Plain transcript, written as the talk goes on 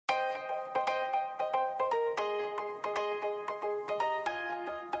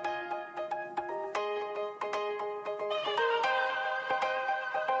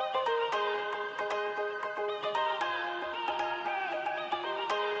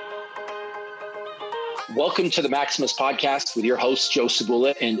Welcome to the Maximus podcast with your hosts, Joe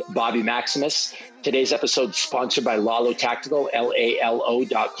Sabula and Bobby Maximus. Today's episode is sponsored by Lalo Tactical,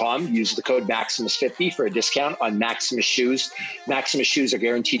 LALO.com. Use the code Maximus50 for a discount on Maximus shoes. Maximus shoes are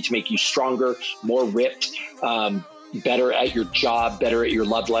guaranteed to make you stronger, more ripped, better at your job, better at your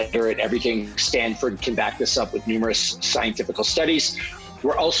love letter, and everything. Stanford can back this up with numerous scientific studies.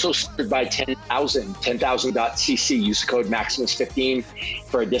 We're also sponsored by 10,000.cc. Use the code Maximus15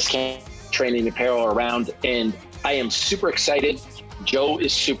 for a discount. Training apparel around, and I am super excited. Joe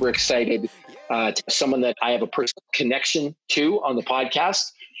is super excited to someone that I have a personal connection to on the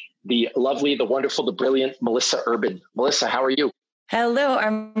podcast, the lovely, the wonderful, the brilliant Melissa Urban. Melissa, how are you? Hello,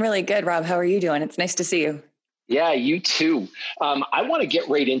 I'm really good, Rob. How are you doing? It's nice to see you. Yeah, you too. I want to get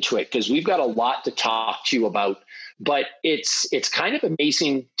right into it because we've got a lot to talk to you about, but it's kind of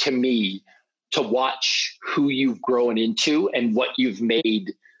amazing to me to watch who you've grown into and what you've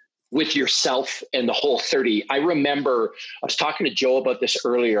made with yourself and the Whole30. I remember, I was talking to Joe about this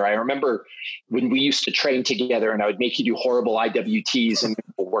earlier. I remember when we used to train together and I would make you do horrible IWTs and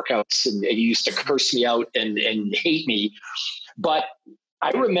workouts, and you used to curse me out and hate me. But I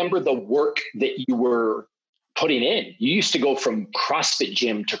remember the work that you were putting in. You used to go from CrossFit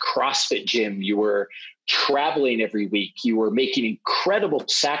gym to CrossFit gym. You were traveling every week. You were making incredible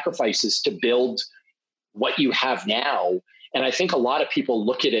sacrifices to build what you have now. And I think a lot of people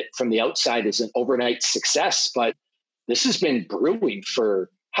look at it from the outside as an overnight success, but this has been brewing for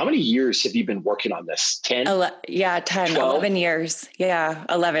how many years have you been working on this? 10? 10, 12? 11 years. Yeah,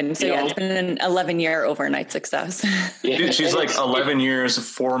 11. So it's been an 11-year overnight success. Yeah. Dude, she's like 11 years,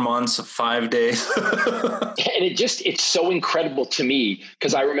 4 months, 5 days. And it's so incredible to me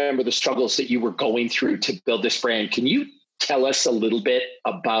because I remember the struggles that you were going through to build this brand. Can you tell us a little bit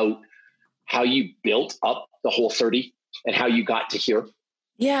about how you built up the Whole30? And how you got to here?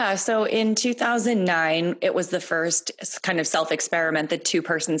 Yeah. So in 2009, it was the first kind of self-experiment, the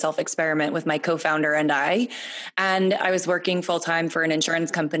 2-person self-experiment with my co-founder and I. And I was working full-time for an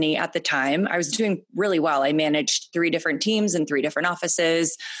insurance company at the time. I was doing really well. I managed 3 different teams in 3 different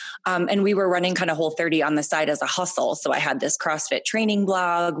offices. And we were running kind of Whole30 on the side as a hustle. So I had this CrossFit training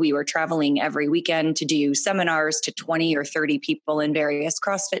blog. We were traveling every weekend to do seminars to 20 or 30 people in various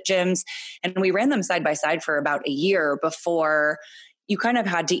CrossFit gyms. And we ran them side by side for about a year before you kind of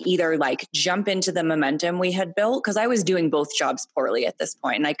had to either like jump into the momentum we had built, because I was doing both jobs poorly at this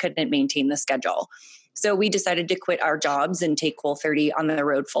point and I couldn't maintain the schedule. So we decided to quit our jobs and take Whole30 on the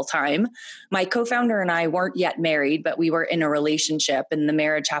road full time. My co-founder and I weren't yet married, but we were in a relationship, and the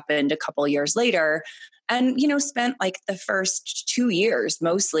marriage happened a couple years later. And, spent like the first 2 years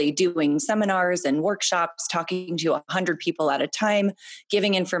mostly doing seminars and workshops, talking to 100 people at a time,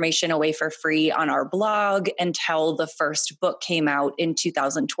 giving information away for free on our blog until the first book came out in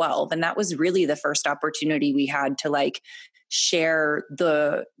 2012. And that was really the first opportunity we had to like share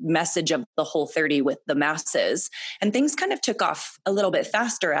the message of the Whole30 with the masses. And things kind of took off a little bit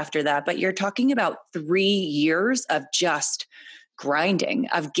faster after that. But you're talking about 3 years of just grinding,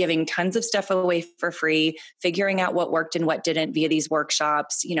 of giving tons of stuff away for free, figuring out what worked and what didn't via these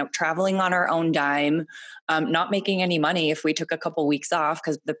workshops, traveling on our own dime, not making any money if we took a couple weeks off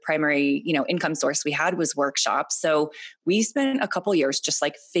because the primary, income source we had was workshops. So we spent a couple years just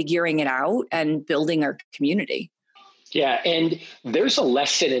like figuring it out and building our community. Yeah. And there's a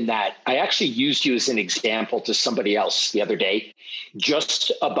lesson in that. I actually used you as an example to somebody else the other day, just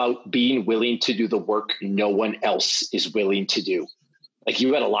about being willing to do the work no one else is willing to do. Like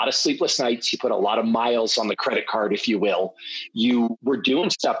you had a lot of sleepless nights. You put a lot of miles on the credit card, if you will. You were doing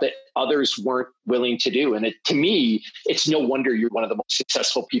stuff that others weren't willing to do. And to me, it's no wonder you're one of the most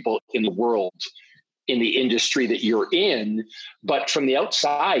successful people in the world in the industry that you're in. But from the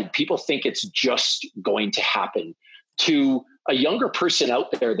outside, people think it's just going to happen. To a younger person out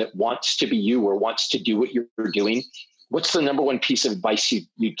there that wants to be you or wants to do what you're doing, what's the number one piece of advice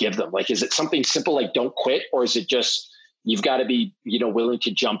you give them? Like, is it something simple like don't quit, or is it just you've got to be, willing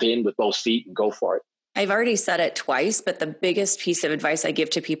to jump in with both feet and go for it? I've already said it twice, but the biggest piece of advice I give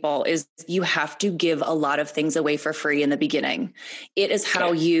to people is you have to give a lot of things away for free in the beginning. It is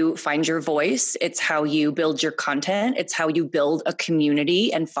how you find your voice. It's how you build your content. It's how you build a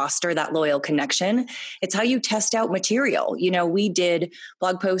community and foster that loyal connection. It's how you test out material. We did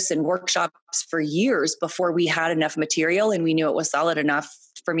blog posts and workshops for years before we had enough material and we knew it was solid enough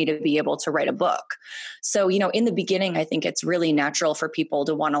for me to be able to write a book. So, in the beginning, I think it's really natural for people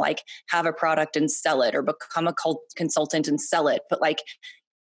to want to like have a product and sell it or become a consultant and sell it. But like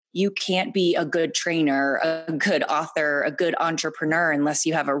you can't be a good trainer, a good author, a good entrepreneur unless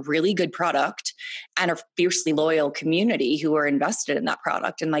you have a really good product and a fiercely loyal community who are invested in that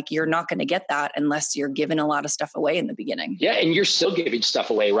product. And like, you're not going to get that unless you're giving a lot of stuff away in the beginning. Yeah. And you're still giving stuff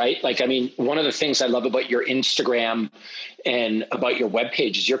away, right? Like, I mean, one of the things I love about your Instagram and about your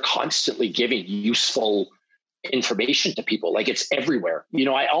webpage is you're constantly giving useful information to people. Like, it's everywhere. You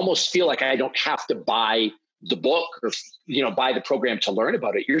know, I almost feel like I don't have to buy the book or, you know, buy the program to learn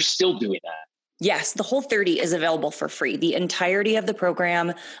about it. You're still doing that. Yes, the Whole 30 is available for free. The entirety of the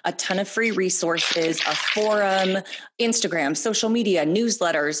program, a ton of free resources, a forum, Instagram, social media,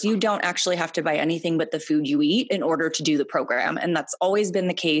 newsletters. You don't actually have to buy anything but the food you eat in order to do the program. And that's always been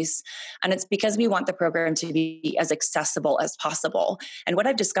the case. And it's because we want the program to be as accessible as possible. And what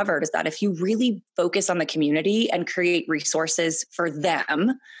I've discovered is that if you really focus on the community and create resources for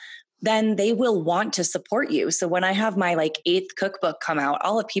them, then they will want to support you. So when I have my like 8th cookbook come out,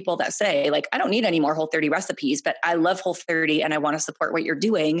 I'll have people that say like, I don't need any more Whole30 recipes, but I love Whole30 and I want to support what you're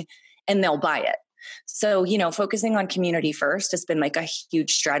doing, and they'll buy it. So, you know, focusing on community first has been like a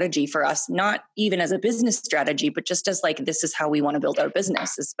huge strategy for us, not even as a business strategy, but just as like, this is how we want to build our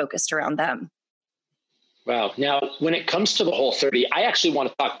business, is focused around them. Wow. Now, when it comes to the Whole30, I actually want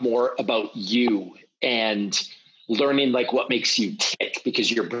to talk more about you and learning like what makes you tick,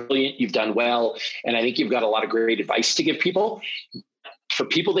 because you're brilliant, you've done well, and I think you've got a lot of great advice to give people. For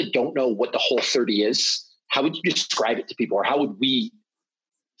people that don't know what the Whole30 is, how would you describe it to people, or how would we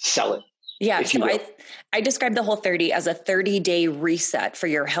sell it? Yeah, so I describe the Whole30 as a 30-day reset for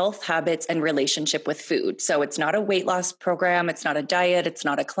your health, habits, and relationship with food. So it's not a weight loss program. It's not a diet. It's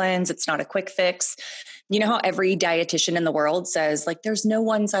not a cleanse. It's not a quick fix. You know how every dietitian in the world says, like, there's no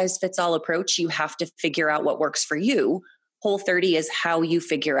one size fits all approach. You have to figure out what works for you. Whole30 is how you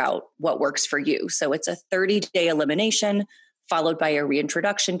figure out what works for you. So it's a 30-day elimination followed by a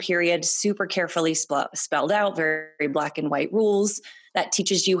reintroduction period, super carefully spelled out, very black and white rules that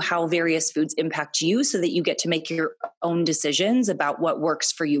teaches you how various foods impact you so that you get to make your own decisions about what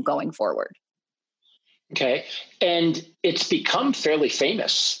works for you going forward. Okay. And it's become fairly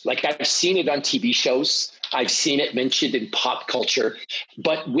famous. Like, I've seen it on TV shows. I've seen it mentioned in pop culture.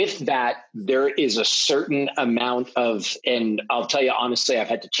 But with that, there is a certain amount of, and I'll tell you honestly, I've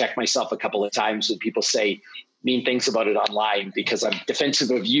had to check myself a couple of times when people say mean things about it online, because I'm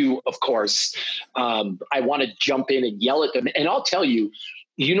defensive of you, of course. I want to jump in and yell at them. And I'll tell you,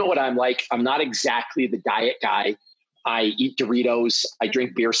 you know what I'm like. I'm not exactly the diet guy. I eat Doritos. I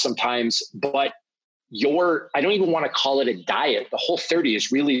drink beer sometimes, but I don't even want to call it a diet. The Whole30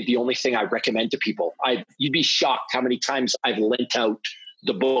 is really the only thing I recommend to people. You'd be shocked how many times I've lent out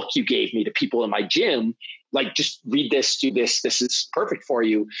the book you gave me to people in my gym. Like, just read this, do this. This is perfect for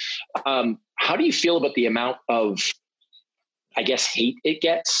you. How do you feel about the amount of, I guess, hate it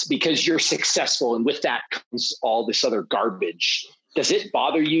gets because you're successful, and with that comes all this other garbage? Does it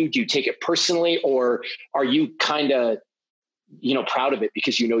bother you? Do you take it personally, or are you kind of, proud of it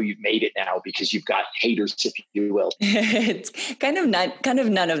because you've made it now because you've got haters, if you will? It's kind of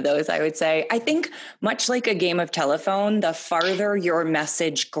none of those, I would say. I think much like a game of telephone, the farther your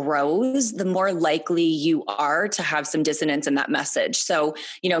message grows, the more likely you are to have some dissonance in that message. So,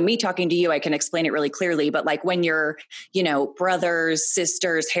 me talking to you, I can explain it really clearly, but like when your, brothers,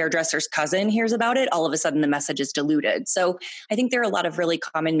 sisters, hairdresser's cousin hears about it, all of a sudden the message is diluted. So I think there are a lot of really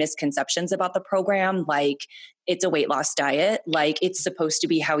common misconceptions about the program, like it's a weight loss diet, like it's supposed to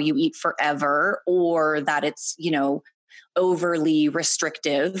be how you eat forever, or that it's, overly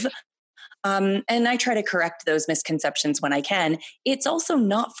restrictive. And I try to correct those misconceptions when I can. It's also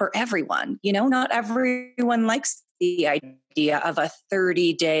not for everyone. Not everyone likes the idea of a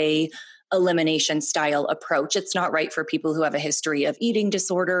 30-day elimination style approach. It's not right for people who have a history of eating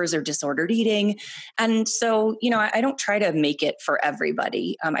disorders or disordered eating. And so, I don't try to make it for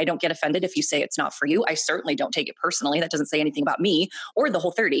everybody. I don't get offended if you say it's not for you. I certainly don't take it personally. That doesn't say anything about me or the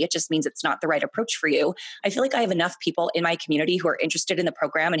Whole30. It just means it's not the right approach for you. I feel like I have enough people in my community who are interested in the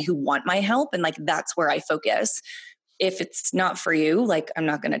program and who want my help. And like, that's where I focus. If it's not for you, like, I'm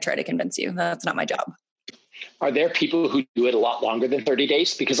not going to try to convince you. That's not my job. Are there people who do it a lot longer than 30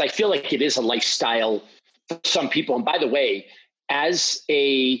 days? Because I feel like it is a lifestyle for some people. And by the way, as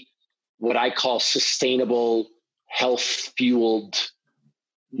what I call sustainable, health-fueled,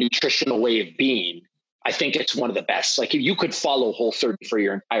 nutritional way of being, I think it's one of the best. Like, if you could follow Whole30 for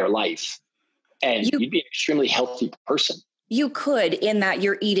your entire life, and you'd be an extremely healthy person. You could, in that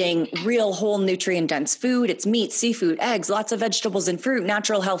you're eating real whole nutrient dense food. It's meat, seafood, eggs, lots of vegetables and fruit,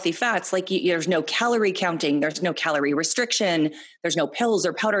 natural healthy fats. Like, there's no calorie counting. There's no calorie restriction. There's no pills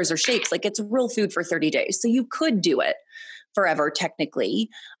or powders or shakes. Like, it's real food for 30 days. So you could do it. forever, technically.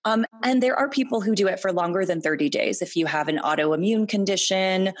 And there are people who do it for longer than 30 days. If you have an autoimmune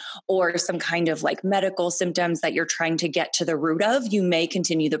condition or some kind of like medical symptoms that you're trying to get to the root of, you may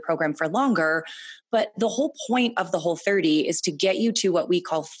continue the program for longer. But the whole point of the Whole30 is to get you to what we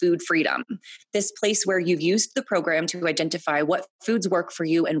call food freedom, this place where you've used the program to identify what foods work for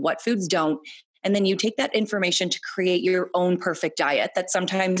you and what foods don't. And then you take that information to create your own perfect diet that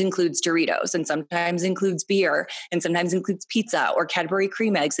sometimes includes Doritos and sometimes includes beer and sometimes includes pizza or Cadbury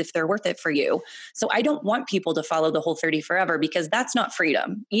cream eggs if they're worth it for you. So I don't want people to follow the Whole30 forever because that's not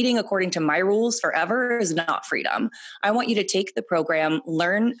freedom. Eating according to my rules forever is not freedom. I want you to take the program,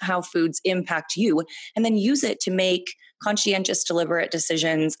 learn how foods impact you, and then use it to make conscientious, deliberate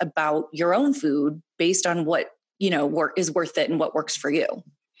decisions about your own food based on what, is worth it and what works for you.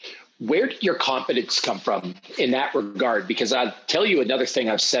 Where did your confidence come from in that regard? Because I'll tell you another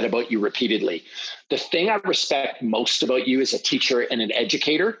thing I've said about you repeatedly. The thing I respect most about you as a teacher and an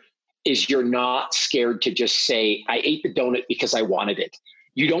educator is you're not scared to just say, I ate the donut because I wanted it.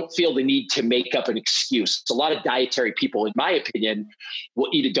 You don't feel the need to make up an excuse. A lot of dietary people, in my opinion, will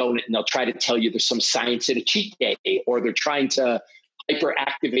eat a donut and they'll try to tell you there's some science in a cheat day, or they're trying to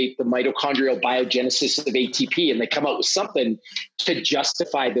hyperactivate the mitochondrial biogenesis of ATP, and they come out with something to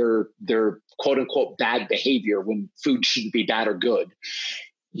justify their quote unquote bad behavior when food shouldn't be bad or good.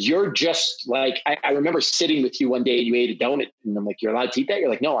 You're just like, I remember sitting with you one day and you ate a donut and I'm like, you're allowed to eat that? You're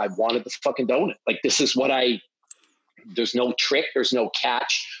like, no, I wanted the fucking donut. Like, this is what there's no trick. There's no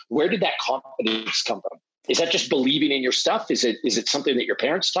catch. Where did that confidence come from? Is that just believing in your stuff? Is it something that your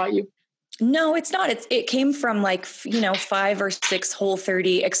parents taught you? No, it's not. It came from 5 or 6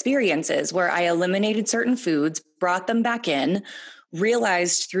 Whole30 experiences where I eliminated certain foods, brought them back in,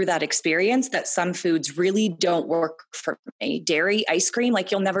 realized through that experience that some foods really don't work for me. Dairy, ice cream,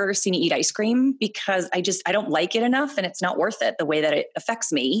 you'll never see me eat ice cream because I don't like it enough and it's not worth it the way that it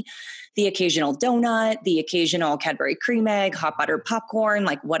affects me. The occasional donut, the occasional Cadbury cream egg, hot buttered popcorn,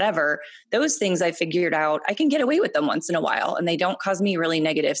 whatever, those things I figured out I can get away with them once in a while and they don't cause me really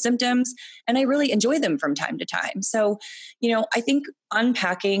negative symptoms and I really enjoy them from time to time. So, I think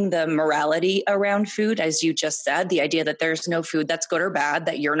unpacking the morality around food, as you just said, the idea that there's no food that's good or bad,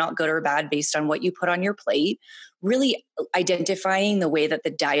 that you're not good or bad based on what you put on your plate, really identifying the way that the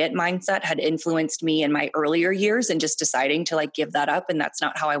diet mindset had influenced me in my earlier years and just deciding to give that up. And that's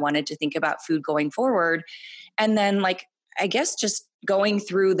not how I wanted to think about food going forward. And then I guess just going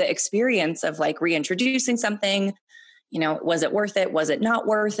through the experience of reintroducing something, was it worth it? Was it not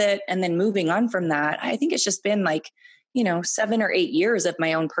worth it? And then moving on from that, I think it's just been 7 or 8 years of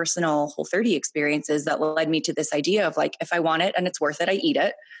my own personal Whole30 experiences that led me to this idea of if I want it and it's worth it, I eat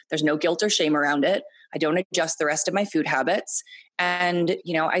it. There's no guilt or shame around it. I don't adjust the rest of my food habits. And,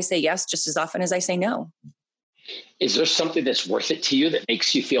 I say yes just as often as I say no. Is there something that's worth it to you that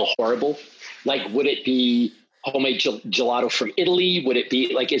makes you feel horrible? Would it be homemade gelato from Italy? Would it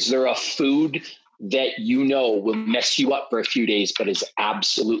be is there a food that will mess you up for a few days, but is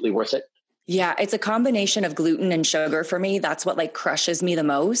absolutely worth it? Yeah, it's a combination of gluten and sugar for me. That's what crushes me the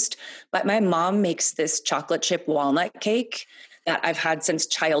most. But my mom makes this chocolate chip walnut cake that I've had since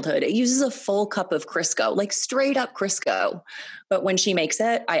childhood. It uses a full cup of Crisco, straight up Crisco. But when she makes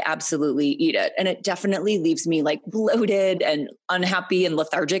it, I absolutely eat it. And it definitely leaves me bloated and unhappy and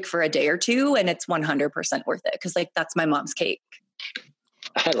lethargic for a day or two. And it's 100% worth it because that's my mom's cake.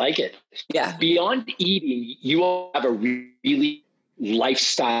 I like it. Yeah. Beyond eating, you all have a really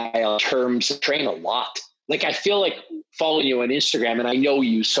lifestyle terms train a lot. I feel like following you on Instagram, and I know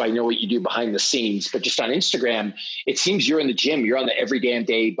you, so I know what you do behind the scenes, but just on Instagram, it seems you're in the gym. You're on the every damn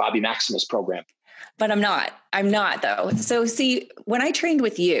day Bobby Maximus program. But I'm not though. So see, when I trained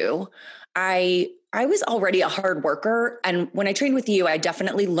with you, I was already a hard worker. And when I trained with you, I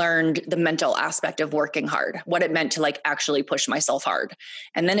definitely learned the mental aspect of working hard, what it meant to actually push myself hard.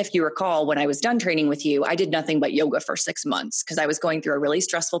 And then if you recall, when I was done training with you, I did nothing but yoga for 6 months because I was going through a really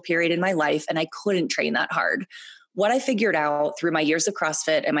stressful period in my life and I couldn't train that hard. What I figured out through my years of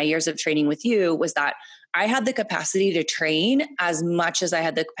CrossFit and my years of training with you was that I had the capacity to train as much as I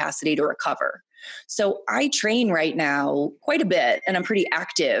had the capacity to recover. So I train right now quite a bit and I'm pretty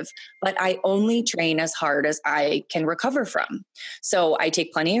active, but I only train as hard as I can recover from. So I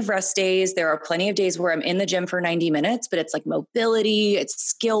take plenty of rest days. There are plenty of days where I'm in the gym for 90 minutes, but it's mobility, it's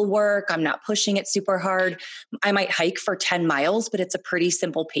skill work. I'm not pushing it super hard. I might hike for 10 miles, but it's a pretty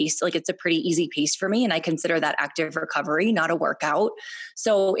simple pace. It's a pretty easy pace for me. And I consider that active recovery, not a workout.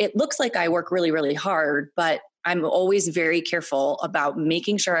 So it looks like I work really, really hard, but I'm always very careful about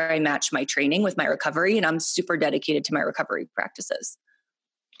making sure I match my training with my recovery, and I'm super dedicated to my recovery practices.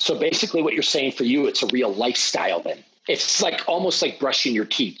 So basically what you're saying for you, it's a real lifestyle then. It's like almost like brushing your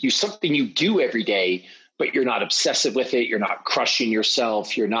teeth. You something you do every day, but you're not obsessive with it. You're not crushing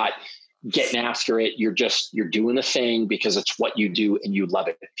yourself. You're not getting after it. You're doing the thing because it's what you do and you love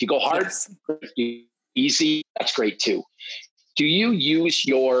it. If you go hard, Yes. easy, that's great too. Do you use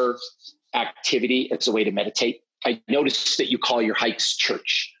your activity as a way to meditate? I noticed that you call your hikes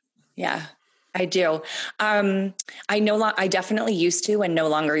church. Yeah, I do. I definitely used to and no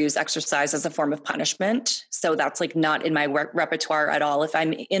longer use exercise as a form of punishment. So that's like not in my repertoire at all. If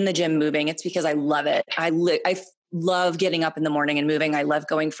I'm in the gym moving, it's because I love it. I love getting up in the morning and moving. I love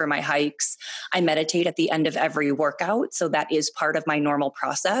going for my hikes. I meditate at the end of every workout. So that is part of my normal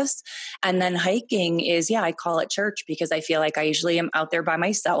process. And then hiking is, yeah, I call it church because I feel like I usually am out there by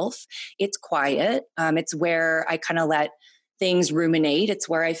myself. It's quiet. It's where I kind of let things ruminate. It's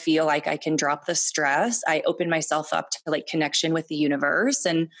where I feel like I can drop the stress. I open myself up to like connection with the universe.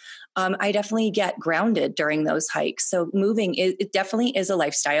 And I definitely get grounded during those hikes. So moving, it definitely is a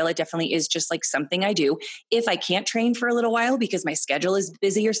lifestyle. It definitely is just like something I do. If I can't train for a little while because my schedule is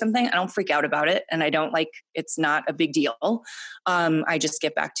busy or something, I don't freak out about it. And I don't like, it's not a big deal. I just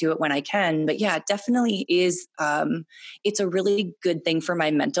get back to it when I can. But yeah, it definitely is. It's a really good thing for my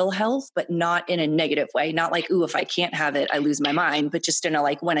mental health, but not in a negative way. Not like, ooh, if I can't have it, I lose my mind, but just in a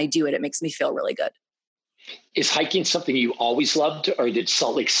like, when I do it, it makes me feel really good. Is hiking something you always loved, or did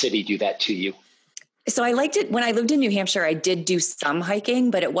Salt Lake City do that to you? So I liked it when I lived in New Hampshire. I did do some hiking,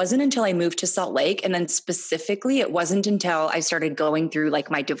 but it wasn't until I moved to Salt Lake. And then specifically, it wasn't until I started going through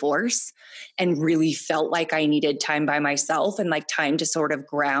like my divorce and really felt like I needed time by myself and like time to sort of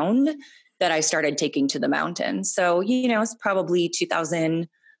ground that I started taking to the mountains. So, it's probably 2000.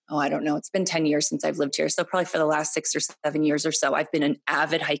 Oh, I don't know. It's been 10 years since I've lived here. So probably for the last 6 or 7 years or so, I've been an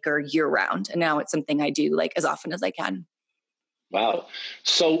avid hiker year round. And now it's something I do like as often as I can. Wow.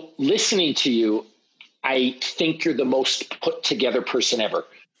 So listening to you, I think you're the most put together person ever.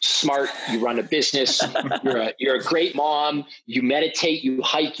 Smart, you run a business, you're a great mom, you meditate, you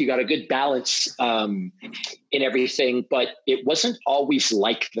hike, you got a good balance in everything, but it wasn't always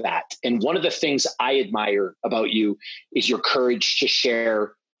like that. And one of the things I admire about you is your courage to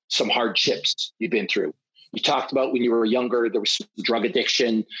share some hardships you've been through. You talked about when you were younger, there was some drug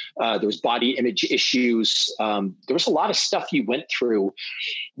addiction, there was body image issues. There was a lot of stuff you went through.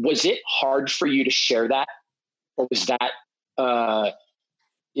 Was it hard for you to share that? Or was that,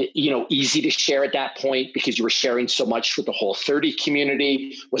 easy to share at that point because you were sharing so much with the Whole30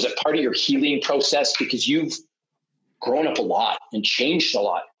 community? Was it part of your healing process because you've grown up a lot and changed a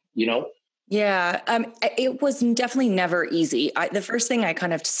lot, Yeah, it was definitely never easy. The first thing I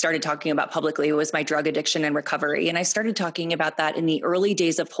kind of started talking about publicly was my drug addiction and recovery. And I started talking about that in the early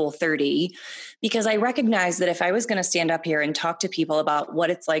days of Whole30 because I recognized that if I was going to stand up here and talk to people about what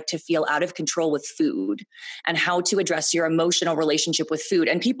it's like to feel out of control with food and how to address your emotional relationship with food,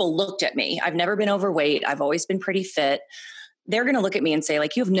 and people looked at me. I've never been overweight. I've always been pretty fit. They're going to look at me and say,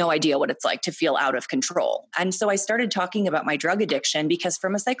 like, you have no idea what it's like to feel out of control. And so I started talking about my drug addiction because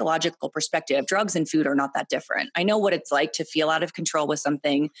from a psychological perspective, drugs and food are not that different. I know what it's like to feel out of control with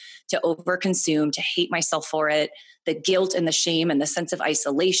something, to overconsume, to hate myself for it, the guilt and the shame and the sense of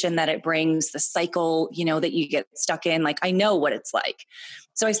isolation that it brings, the cycle, that you get stuck in. Like, I know what it's like.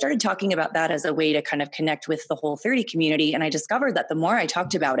 So I started talking about that as a way to kind of connect with the Whole30 community. And I discovered that the more I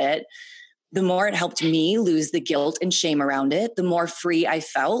talked about it, the more it helped me lose the guilt and shame around it, the more free I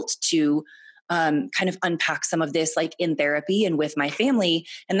felt to kind of unpack some of this like in therapy and with my family.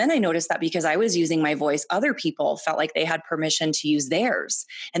 And then I noticed that because I was using my voice, other people felt like they had permission to use theirs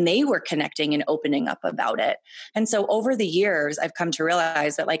and they were connecting and opening up about it. And so over the years, I've come to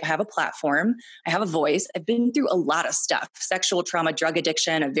realize that like I have a platform, I have a voice. I've been through a lot of stuff, sexual trauma, drug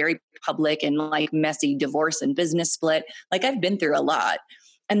addiction, a very public and like messy divorce and business split. Like I've been through a lot.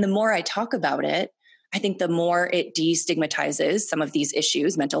 And the more I talk about it, I think the more it destigmatizes some of these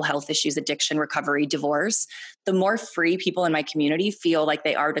issues, mental health issues, addiction, recovery, divorce, the more free people in my community feel like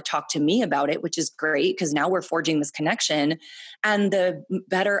they are to talk to me about it, which is great because now we're forging this connection. And the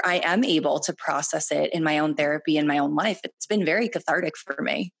better I am able to process it in my own therapy and my own life, it's been very cathartic for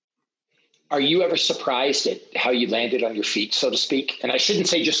me. Are you ever surprised at how you landed on your feet, so to speak? And I shouldn't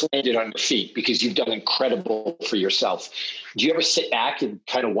say just landed on your feet because you've done incredible for yourself. Do you ever sit back and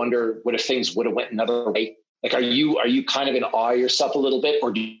kind of wonder what if things would have went another way? Like, are you kind of in awe of yourself a little bit, or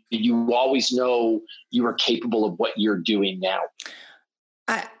do you always know you are capable of what you're doing now?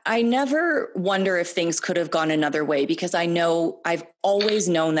 I never wonder if things could have gone another way because I've always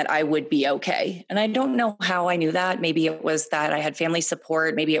known that I would be okay. And I don't know how I knew that. Maybe it was that I had family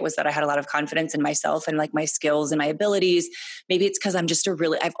support. Maybe it was that I had a lot of confidence in myself and like my skills and my abilities. Maybe it's because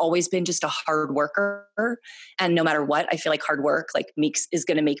I've always been just a hard worker. And no matter what, I feel like hard work is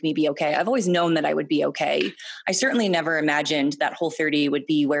going to make me be okay. I've always known that I would be okay. I certainly never imagined that Whole30 would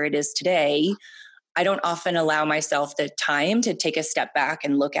be where it is today. I don't often allow myself the time to take a step back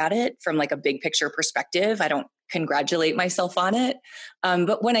and look at it from like a big picture perspective. I don't congratulate myself on it.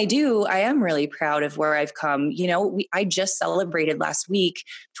 But when I do, I am really proud of where I've come. I just celebrated last week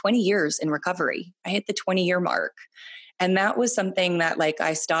 20 years in recovery. I hit the 20-year mark. And that was something that like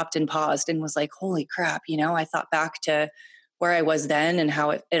I stopped and paused and was like, holy crap, I thought back to where I was then and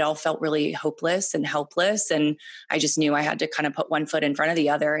how it all felt really hopeless and helpless. And I just knew I had to kind of put one foot in front of the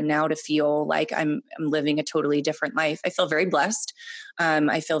other. And now to feel like I'm living a totally different life. I feel very blessed.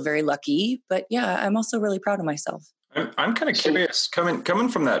 I feel very lucky, but yeah, I'm also really proud of myself. I'm kind of curious, coming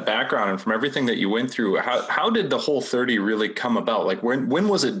from that background and from everything that you went through, how did the Whole30 really come about? Like when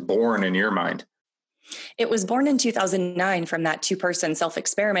was it born in your mind? It was born in 2009 from that 2-person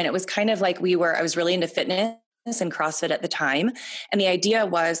self-experiment. It was kind of like I was really into fitness and CrossFit at the time. And the idea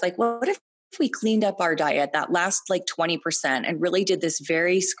was like, well, what if we cleaned up our diet, that last like 20%, and really did this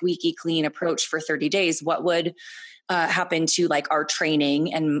very squeaky clean approach for 30 days? What would happen to like our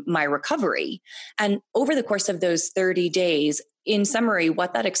training and my recovery? And over the course of those 30 days, in summary,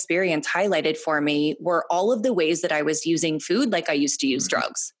 what that experience highlighted for me were all of the ways that I was using food like I used to use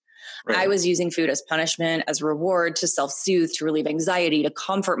drugs. Right. I was using food as punishment, as reward, to self-soothe, to relieve anxiety, to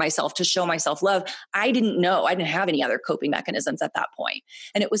comfort myself, to show myself love. I didn't have any other coping mechanisms at that point.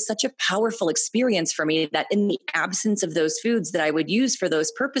 And it was such a powerful experience for me that in the absence of those foods that I would use for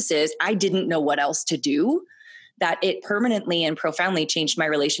those purposes, I didn't know what else to do, that it permanently and profoundly changed my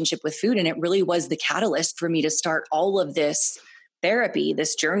relationship with food. And it really was the catalyst for me to start all of this therapy,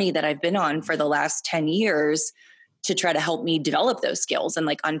 this journey that I've been on for the last 10 years to try to help me develop those skills and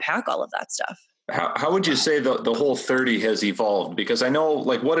like unpack all of that stuff. How would you say the Whole30 has evolved? Because I know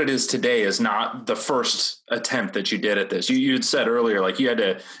like what it is today is not the first attempt that you did at this. You had said earlier, like you had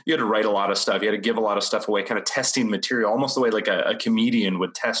to write a lot of stuff. You had to give a lot of stuff away, kind of testing material, almost the way like a comedian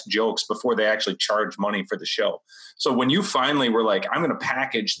would test jokes before they actually charge money for the show. So when you finally were like, I'm going to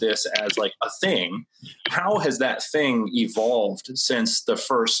package this as like a thing, how has that thing evolved since the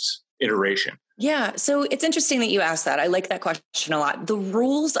first iteration? Yeah. So it's interesting that you asked that. I like that question a lot. The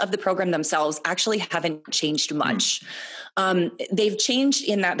rules of the program themselves actually haven't changed much. They've changed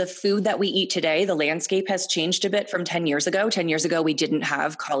in that the food that we eat today, the landscape has changed a bit from 10 years ago. 10 years ago, we didn't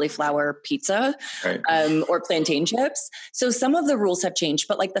have cauliflower pizza, right, or plantain chips. So some of the rules have changed,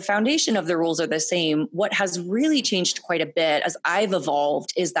 but like the foundation of the rules are the same. What has really changed quite a bit as I've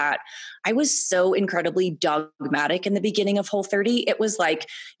evolved is that I was so incredibly dogmatic in the beginning of Whole30. It was like,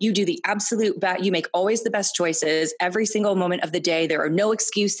 you do the absolute best, you make always the best choices every single moment of the day. There are no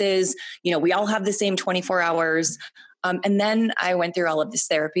excuses. We all have the same 24 hours. And then I went through all of this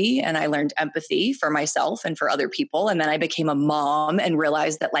therapy and I learned empathy for myself and for other people. And then I became a mom and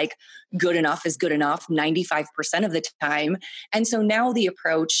realized that like good enough is good enough 95% of the time. And so now the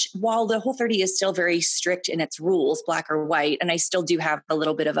approach, while the Whole30 is still very strict in its rules, black or white, and I still do have a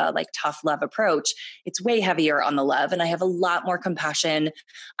little bit of a like tough love approach, it's way heavier on the love. And I have a lot more compassion.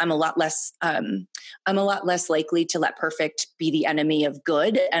 I'm a lot less likely to let perfect be the enemy of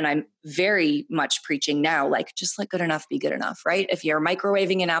good. And I'm very much preaching now, like just let good enough be good enough, right? If you're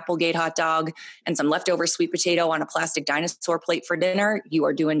microwaving an Applegate hot dog and some leftover sweet potato on a plastic dinosaur plate for dinner, you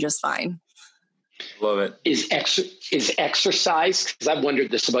are doing just fine. Love it. Is exercise, because I've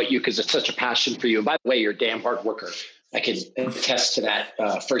wondered this about you because it's such a passion for you. And by the way, you're a damn hard worker. I can attest to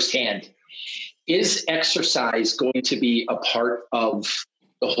that firsthand. Is exercise going to be a part of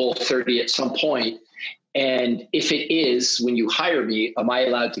the Whole30 at some point? And if it is, when you hire me, am I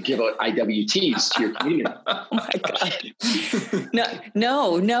allowed to give out IWTs to your community? Oh my God.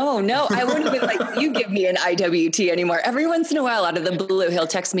 No. I wouldn't even like you give me an IWT anymore. Every once in a while out of the blue, he'll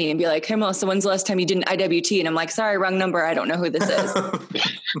text me and be like, hey, Melissa, when's the last time you did an IWT? And I'm like, sorry, wrong number. I don't know who this is.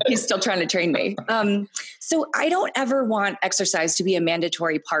 He's still trying to train me. So I don't ever want exercise to be a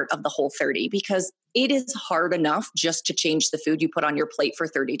mandatory part of the Whole30 because it is hard enough just to change the food you put on your plate for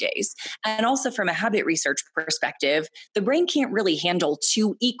 30 days. And also from a habit research perspective, the brain can't really handle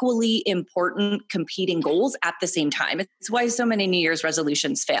two equally important competing goals at the same time. It's why so many New Year's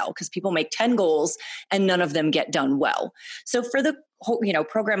resolutions fail because people make 10 goals and none of them get done well. So for the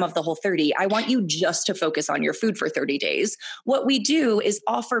program of the Whole30. I want you just to focus on your food for 30 days. What we do is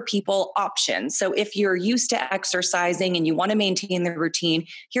offer people options. So if you're used to exercising and you want to maintain the routine,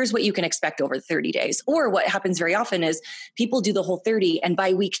 here's what you can expect over 30 days. Or what happens very often is people do the Whole30 and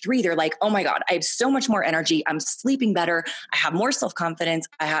by week 3, they're like, oh my God, I have so much more energy. I'm sleeping better. I have more self-confidence.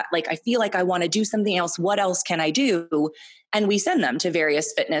 I feel like I want to do something else. What else can I do? And we send them to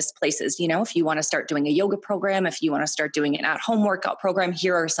various fitness places. If you want to start doing a yoga program, if you want to start doing an at-home workout program,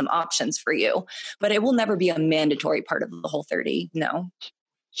 here are some options for you. But it will never be a mandatory part of the Whole30. No.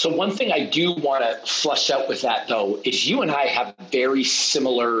 So one thing I do want to flesh out with that, though, is you and I have very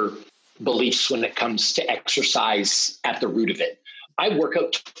similar beliefs when it comes to exercise at the root of it. I work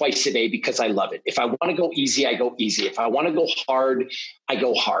out twice a day because I love it. If I want to go easy, I go easy. If I want to go hard, I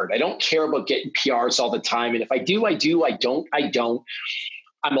go hard. I don't care about getting PRs all the time. And if I do, I do. I don't, I don't.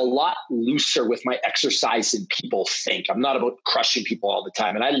 I'm a lot looser with my exercise than people think. I'm not about crushing people all the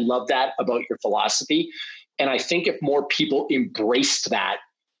time. And I love that about your philosophy. And I think if more people embraced that,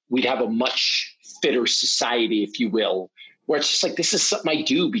 we'd have a much fitter society, if you will, where it's just like, this is something I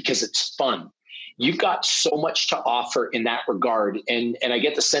do because it's fun. You've got so much to offer in that regard. And I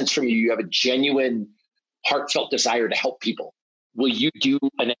get the sense from you, you have a genuine, heartfelt desire to help people. Will you do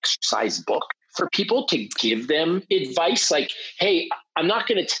an exercise book for people to give them advice? Like, hey, I'm not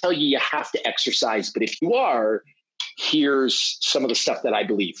going to tell you have to exercise, but if you are, here's some of the stuff that I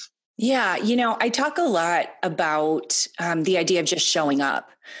believe. Yeah. I talk a lot about the idea of just showing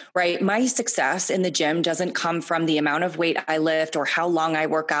up, right? My success in the gym doesn't come from the amount of weight I lift or how long I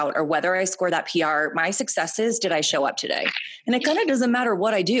work out or whether I score that PR. My success is, did I show up today? And it kind of doesn't matter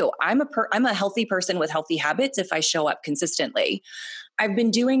what I do. I'm a healthy person with healthy habits if I show up consistently. I've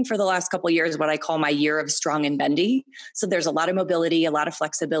been doing for the last couple of years what I call my year of strong and bendy. So there's a lot of mobility, a lot of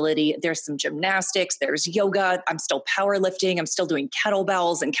flexibility. There's some gymnastics, there's yoga. I'm still powerlifting. I'm still doing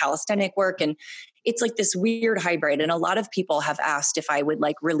kettlebells and calisthenic work. And it's like this weird hybrid. And a lot of people have asked if I would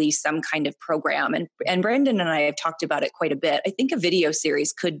release some kind of program. And Brandon and I have talked about it quite a bit. I think a video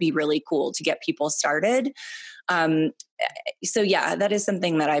series could be really cool to get people started. So yeah, that is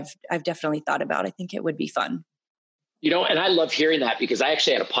something that I've definitely thought about. I think it would be fun. And I love hearing that because I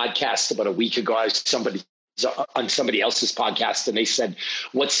actually had a podcast about a week ago. I was on somebody else's podcast and they said,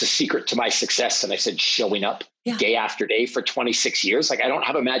 what's the secret to my success? And I said, showing up day after day for 26 years. Like, I don't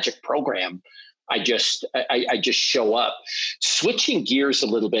have a magic program. I just show up. Switching gears a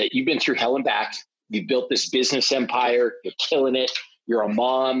little bit. You've been through hell and back. You've built this business empire. You're killing it. You're a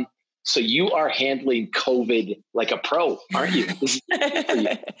mom. So you are handling COVID like a pro, aren't you?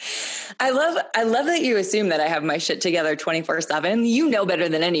 I love that you assume that I have my shit together 24/7. You know better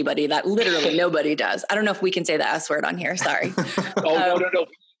than anybody that literally nobody does. I don't know if we can say the S word on here. Sorry. No.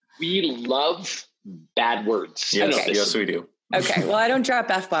 We love bad words. Yes, okay. Yes, we do. Okay. Well, I don't drop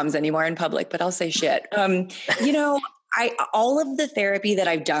F-bombs anymore in public, but I'll say shit. All of the therapy that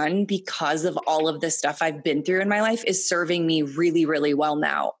I've done because of all of the stuff I've been through in my life is serving me really, really well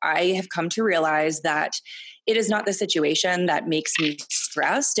now. I have come to realize that it is not the situation that makes me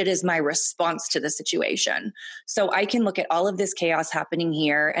stressed. It is my response to the situation. So I can look at all of this chaos happening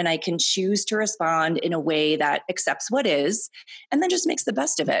here and I can choose to respond in a way that accepts what is and then just makes the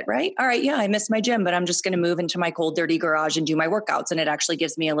best of it, right? All right, yeah, I missed my gym, but I'm just going to move into my cold, dirty garage and do my workouts. And it actually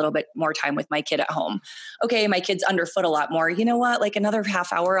gives me a little bit more time with my kid at home. Okay, my kid's underfoot a lot more. You know what? Like another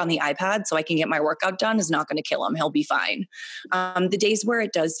half hour on the iPad so I can get my workout done is not going to kill him. He'll be fine. The days where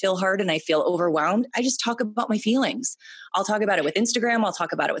it does feel hard and I feel overwhelmed, I just talk about my feelings. I'll talk about it with Instagram. I'll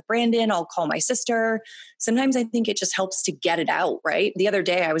talk about it with Brandon. I'll call my sister. Sometimes I think it just helps to get it out, right? The other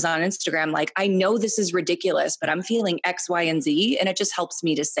day I was on Instagram, like, I know this is ridiculous, but I'm feeling X, Y, and Z. And it just helps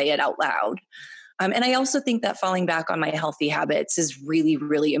me to say it out loud. And I also think that falling back on my healthy habits is really,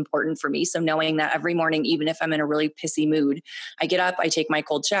 really important for me. So knowing that every morning, even if I'm in a really pissy mood, I get up, I take my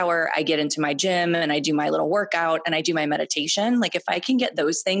cold shower, I get into my gym and I do my little workout and I do my meditation. Like if I can get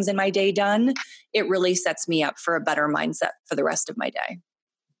those things in my day done, it really sets me up for a better mindset for the rest of my day.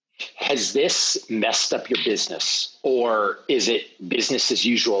 Has this messed up your business or is it business as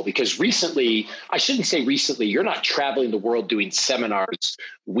usual? Because recently, I shouldn't say recently, you're not traveling the world doing seminars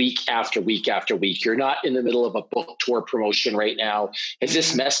week after week after week. You're not in the middle of a book tour promotion right now. Has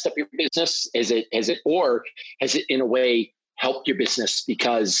this messed up your business? Or has it in a way helped your business?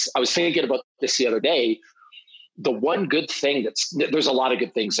 Because I was thinking about this the other day. The one good thing there's a lot of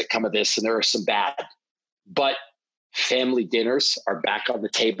good things that come of this and there are some bad, but family dinners are back on the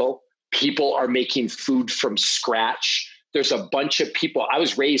table. People are making food from scratch. There's a bunch of people. I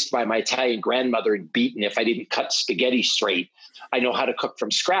was raised by my Italian grandmother and beaten if I didn't cut spaghetti straight. I know how to cook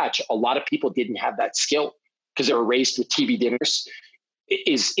from scratch. A lot of people didn't have that skill because they were raised with TV dinners.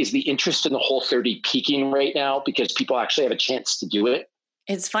 is the interest in the Whole30 peaking right now because people actually have a chance to do it?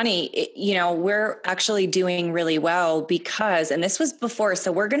 It's funny, we're actually doing really well because, and this was before,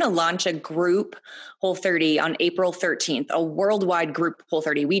 so we're going to launch a group Whole30 on April 13th, a worldwide group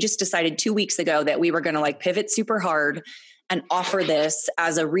Whole30. We just decided 2 weeks ago that we were going to like pivot super hard and offer this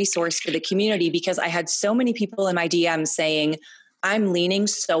as a resource for the community because I had so many people in my DMs saying, I'm leaning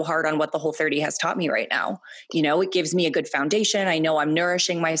so hard on what the Whole30 has taught me right now. It gives me a good foundation. I know I'm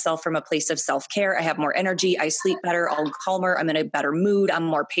nourishing myself from a place of self-care. I have more energy. I sleep better. I'm calmer. I'm in a better mood. I'm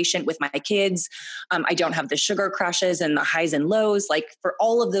more patient with my kids. I don't have the sugar crashes and the highs and lows. Like for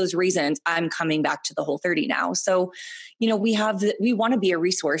all of those reasons, I'm coming back to the Whole30 now. So, we want to be a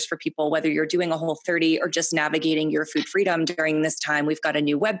resource for people, whether you're doing a Whole30 or just navigating your food freedom during this time. We've got a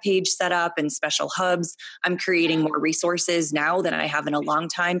new webpage set up and special hubs. I'm creating more resources now than I have in a long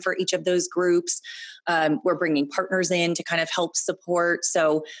time for each of those groups. We're bringing partners in to kind of help support.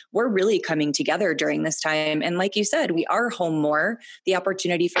 So we're really coming together during this time. And like you said, we are home more, the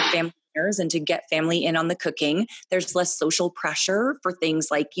opportunity for family dinners and to get family in on the cooking. There's less social pressure for things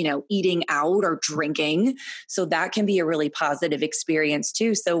like, eating out or drinking. So that can be a really positive experience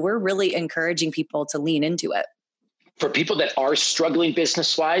too. So we're really encouraging people to lean into it. For people that are struggling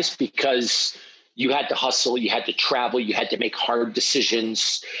business-wise, because you had to hustle, you had to travel, you had to make hard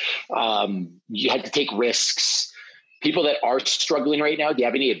decisions, you had to take risks. People that are struggling right now, do you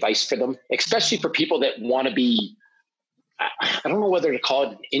have any advice for them? Especially for people that want to be, I don't know whether to call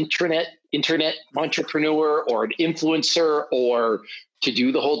it an internet entrepreneur or an influencer or to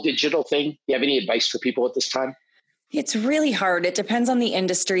do the whole digital thing. Do you have any advice for people at this time? It's really hard. It depends on the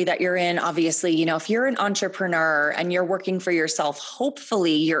industry that you're in. Obviously, if you're an entrepreneur and you're working for yourself,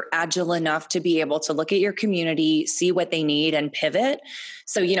 hopefully you're agile enough to be able to look at your community, see what they need and pivot.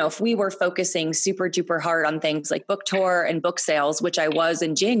 So, if we were focusing super duper hard on things like book tour and book sales, which I was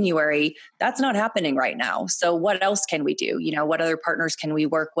in January, that's not happening right now. So what else can we do? What other partners can we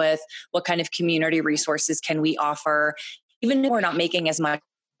work with? What kind of community resources can we offer? Even if we're not making as much,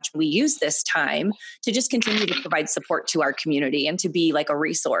 we use this time to just continue to provide support to our community and to be like a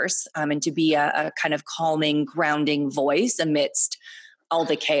resource and to be a kind of calming, grounding voice amidst all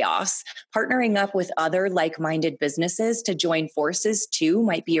the chaos. Partnering up with other like-minded businesses to join forces too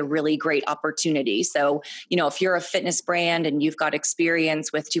might be a really great opportunity. So, if you're a fitness brand and you've got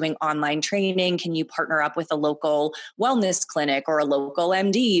experience with doing online training, can you partner up with a local wellness clinic or a local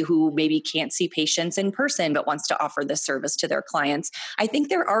MD who maybe can't see patients in person but wants to offer this service to their clients? I think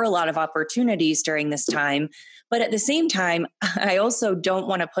there are a lot of opportunities during this time. But at the same time, I also don't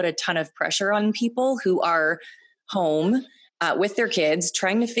want to put a ton of pressure on people who are home with their kids,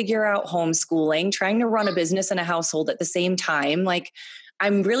 trying to figure out homeschooling, trying to run a business and a household at the same time. Like,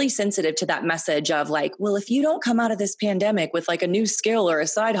 I'm really sensitive to that message of like, well, if you don't come out of this pandemic with like a new skill or a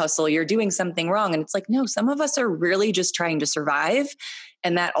side hustle, you're doing something wrong. And it's like, no, some of us are really just trying to survive.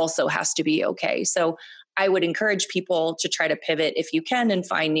 And that also has to be okay. So I would encourage people to try to pivot if you can and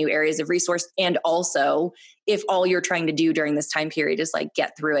find new areas of resource. And also, if all you're trying to do during this time period is like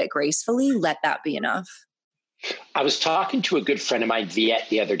get through it gracefully, let that be enough. I was talking to a good friend of mine, Viet,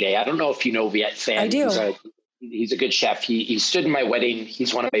 the other day. I don't know if you know Viet Fan. I do. He's a good chef. He stood in my wedding.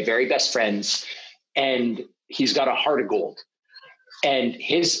 He's one of my very best friends, and he's got a heart of gold. And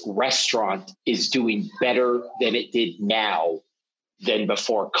his restaurant is doing better than it did now than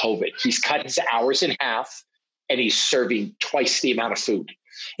before COVID. He's cut his hours in half, and he's serving twice the amount of food.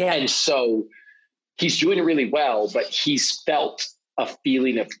 Yeah. And so he's doing really well, but he's felt a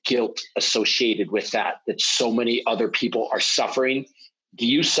feeling of guilt associated with that so many other people are suffering. Do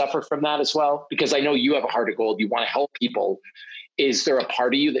you suffer from that as well? Because I know you have a heart of gold. You want to help people. Is there a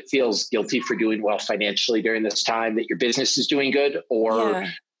part of you that feels guilty for doing well financially during this time, that your business is doing good? Or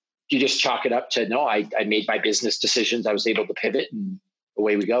you just chalk it up to, no, I made my business decisions. I was able to pivot and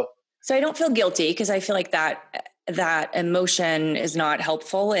away we go. So I don't feel guilty because I feel like that emotion is not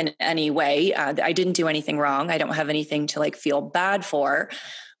helpful in any way. I didn't do anything wrong. I don't have anything to like feel bad for.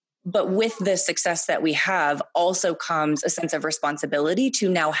 But with the success that we have also comes a sense of responsibility to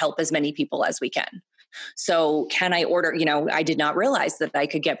now help as many people as we can. So can I order, I did not realize that I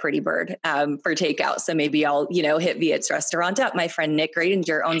could get Pretty Bird for takeout. So maybe I'll, hit Viet's restaurant up. My friend Nick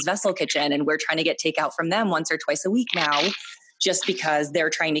Gradinger owns Vessel Kitchen, and we're trying to get takeout from them once or twice a week now, just because they're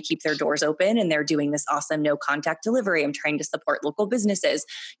trying to keep their doors open and they're doing this awesome no contact delivery. I'm trying to support local businesses.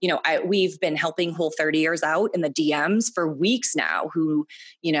 We've been helping Whole30ers out in the DMs for weeks now who,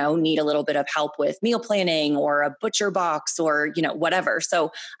 need a little bit of help with meal planning or a butcher box or, whatever.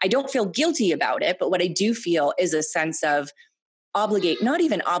 So I don't feel guilty about it, but what I do feel is a sense of not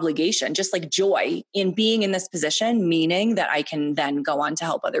even obligation, just like joy in being in this position, meaning that I can then go on to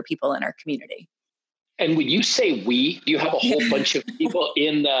help other people in our community. And when you say we, do you have a whole bunch of people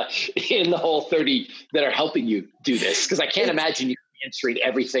in the whole 30 that are helping you do this? Because I can't imagine you answering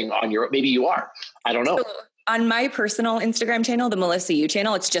everything on your own. Maybe you are. I don't know. So on my personal Instagram channel, the Melissa Yu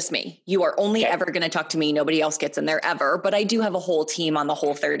channel, it's just me. You are only ever going to talk to me. Nobody else gets in there ever. But I do have a whole team on the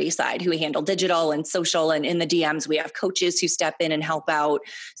Whole 30 side who handle digital and social. And in the DMs, we have coaches who step in and help out.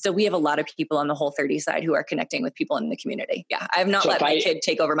 So we have a lot of people on the Whole 30 side who are connecting with people in the community. Yeah. I have not let my kid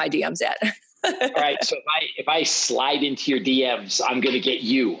take over my DMs yet. All right. So if I slide into your DMs, I'm going to get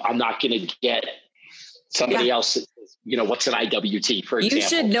you. I'm not going to get somebody else. What's an IWT, for example? You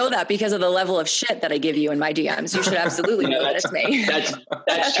should know that because of the level of shit that I give you in my DMs. You should absolutely know that it's me.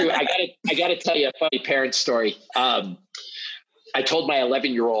 That's true. I gotta tell you a funny parent story. I told my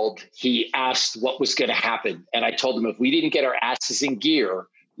 11-year-old, he asked what was going to happen. And I told him if we didn't get our asses in gear,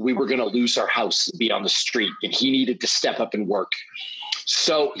 we were going to lose our house and be on the street. And he needed to step up and work.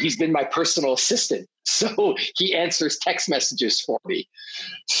 So he's been my personal assistant. So he answers text messages for me.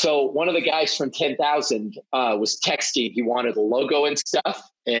 So one of the guys from 10,000 was texting. He wanted a logo and stuff.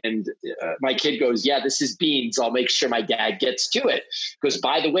 And my kid goes, yeah, this is Beans. I'll make sure my dad gets to it. He goes,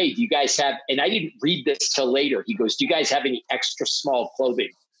 by the way, do you guys have, and I didn't read this till later. He goes, do you guys have any extra small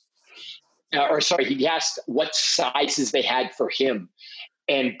clothing? He asked what sizes they had for him.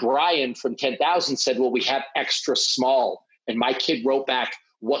 And Brian from 10,000 said, well, we have extra small. And my kid wrote back,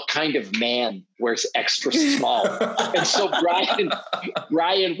 what kind of man wears extra small? And so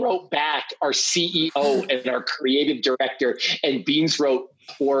Brian wrote back, our CEO and our creative director, and Beans wrote,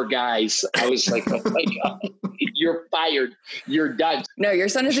 poor guys. I was like, oh my God, you're fired. You're done. No, your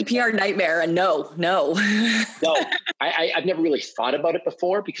son is a PR nightmare. And no. No, I've never really thought about it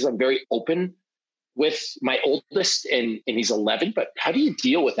before because I'm very open with my oldest and he's 11. But how do you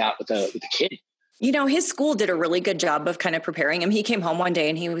deal with that with a kid? His school did a really good job of kind of preparing him. He came home one day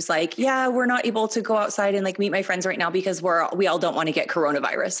and he was like, yeah, we're not able to go outside and like meet my friends right now because we all don't want to get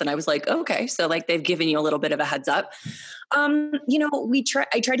coronavirus. And I was like, okay. So like they've given you a little bit of a heads up. I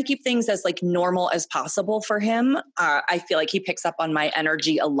try to keep things as like normal as possible for him. I feel like he picks up on my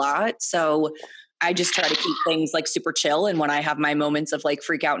energy a lot. So I just try to keep things like super chill. And when I have my moments of like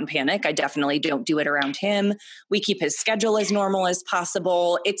freak out and panic, I definitely don't do it around him. We keep his schedule as normal as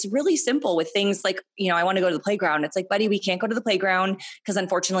possible. It's really simple with things like, I want to go to the playground. It's like, buddy, we can't go to the playground because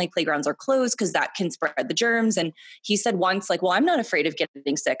unfortunately playgrounds are closed because that can spread the germs. And he said once like, well, I'm not afraid of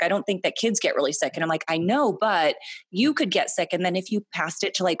getting sick. I don't think that kids get really sick. And I'm like, I know, but you could get sick. And then if you passed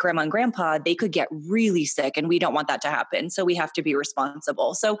it to like grandma and grandpa, they could get really sick. And we don't want that to happen. So we have to be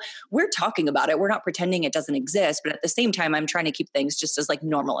responsible. So we're talking about it. We're not pretending it doesn't exist, but at the same time, I'm trying to keep things just as like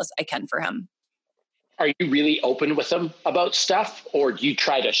normal as I can for him. Are you really open with him about stuff, or do you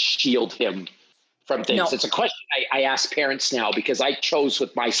try to shield him from things? No. It's a question I ask parents now because I chose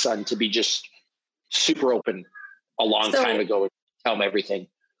with my son to be just super open a long time ago and tell him everything.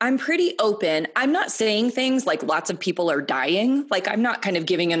 I'm pretty open. I'm not saying things like lots of people are dying. Like I'm not kind of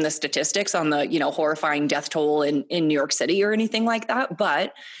giving him the statistics on the, horrifying death toll in New York City or anything like that.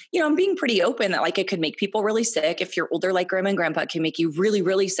 But, I'm being pretty open that like it could make people really sick. If you're older, like grandma and grandpa, it can make you really,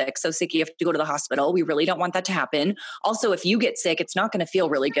 really sick. So sick, you have to go to the hospital. We really don't want that to happen. Also, if you get sick, it's not going to feel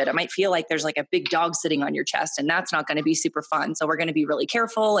really good. It might feel like there's like a big dog sitting on your chest and that's not going to be super fun. So we're going to be really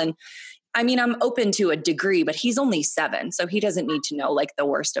careful. And I'm open to a degree, but he's only 7. So he doesn't need to know like the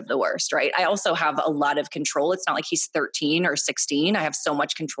worst of the worst, right? I also have a lot of control. It's not like he's 13 or 16. I have so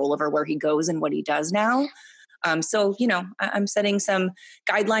much control over where he goes and what he does now. I'm setting some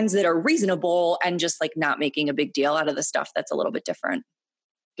guidelines that are reasonable and just like not making a big deal out of the stuff that's a little bit different.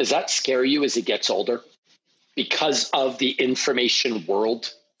 Does that scare you as he gets older because of the information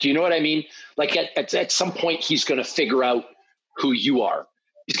world? Do you know what I mean? Like at some point, he's going to figure out who you are.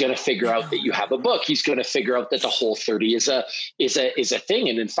 He's going to figure out that you have a book. He's going to figure out that the Whole 30 is a thing.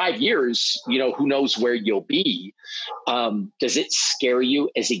 And in 5 years, who knows where you'll be. Does it scare you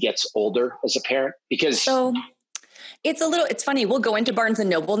as he gets older as a parent? Because it's funny. We'll go into Barnes and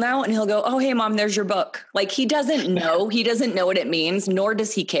Noble now and he'll go, oh, hey mom, there's your book. Like he doesn't know what it means, nor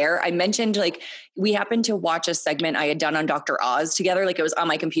does he care. I mentioned like, we happened to watch a segment I had done on Dr. Oz together. Like it was on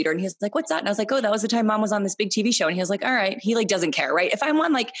my computer and he's like, what's that? And I was like, oh, that was the time mom was on this big TV show. And he was like, all right. He like doesn't care. Right. If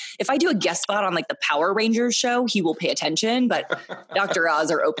I do a guest spot on like the Power Rangers show, he will pay attention, but Dr. Oz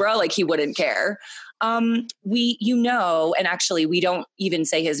or Oprah, like he wouldn't care. And actually we don't even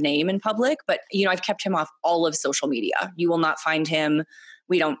say his name in public, but I've kept him off all of social media. You will not find him.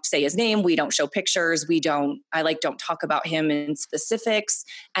 We don't say his name. We don't show pictures. Don't talk about him in specifics.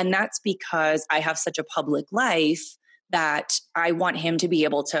 And that's because I have such a public life that I want him to be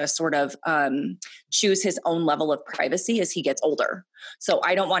able to sort of choose his own level of privacy as he gets older. So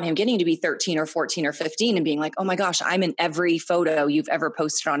I don't want him getting to be 13 or 14 or 15 and being like, oh my gosh, I'm in every photo you've ever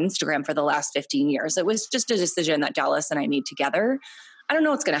posted on Instagram for the last 15 years. It was just a decision that Dallas and I made together. I don't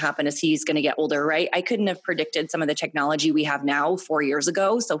know what's going to happen as he's going to get older, right? I couldn't have predicted some of the technology we have now 4 years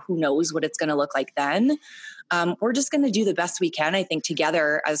ago. So who knows what it's going to look like then. We're just going to do the best we can, I think,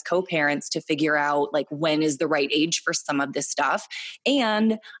 together as co-parents to figure out like when is the right age for some of this stuff.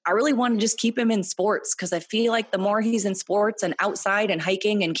 And I really want to just keep him in sports because I feel like the more he's in sports and outside and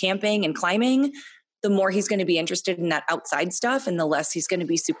hiking and camping and climbing, the more he's going to be interested in that outside stuff and the less he's going to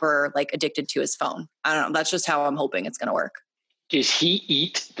be super like addicted to his phone. I don't know. That's just how I'm hoping it's going to work. Does he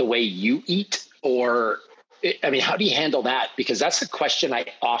eat the way you eat? Or, I mean, how do you handle that? Because that's a question I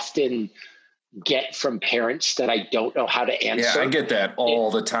often get from parents that I don't know how to answer. Yeah, I get that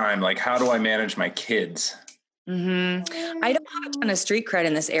all the time. Like, how do I manage my kids? Mm-hmm. I don't have a ton of street cred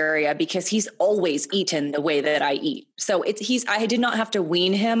in this area because he's always eaten the way that I eat. So I did not have to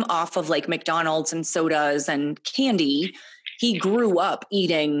wean him off of like McDonald's and sodas and candy. He grew up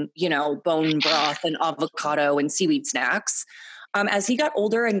eating, bone broth and avocado and seaweed snacks. As he got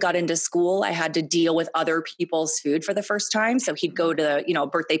older and got into school, I had to deal with other people's food for the first time. So he'd go to, a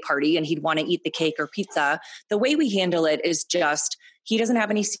birthday party and he'd want to eat the cake or pizza. The way we handle it is just, he doesn't have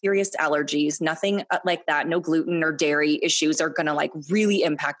any serious allergies, nothing like that. No gluten or dairy issues are going to like really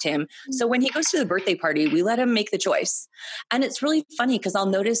impact him. So when he goes to the birthday party, we let him make the choice. And it's really funny because I'll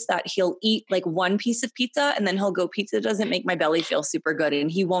notice that he'll eat like one piece of pizza and then he'll go, pizza doesn't make my belly feel super good.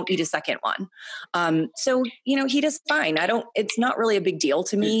 And he won't eat a second one. So, he does fine. It's not really a big deal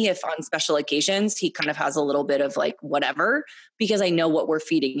to me if on special occasions he kind of has a little bit of like whatever, because I know what we're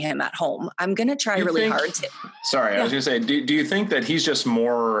feeding him at home. I'm going to try really hard to. Sorry, I was going to say, do you think that he's just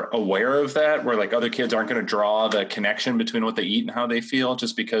more aware of that, where like other kids aren't going to draw the connection between what they eat and how they feel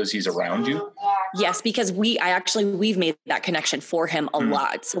just because he's around you? Yes, because we've made that connection for him a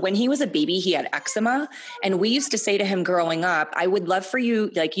lot. So when he was a baby, he had eczema, and we used to say to him growing up, I would love for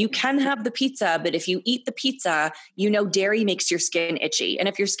you, like you can have the pizza, but if you eat the pizza, dairy makes your skin itchy. And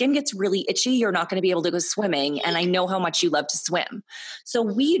if your skin gets really itchy, you're not going to be able to go swimming. And I know how much you love to swim. So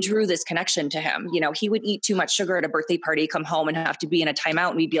we drew this connection to him. He would eat too much sugar at a birthday party, come home and have to be in a timeout.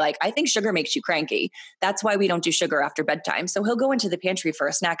 And we'd be like, I think sugar makes you cranky. That's why we don't do sugar after bedtime. So he'll go into the pantry for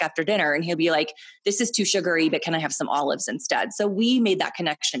a snack after dinner and he'll be like, this is too sugary, but can I have some olives instead? So we made that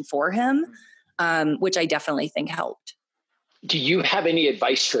connection for him, which I definitely think helped. Do you have any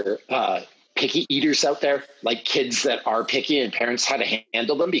advice for picky eaters out there, like kids that are picky and parents how to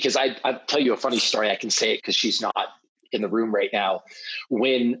handle them? Because I'll tell you a funny story. I can say it because she's not in the room right now.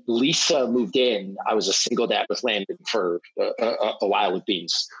 When Lisa moved in, I was a single dad with Landon for a while with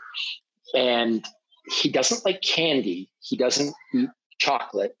Beans. And he doesn't like candy. He doesn't eat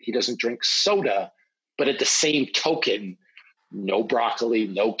chocolate. He doesn't drink soda. But at the same token, no broccoli,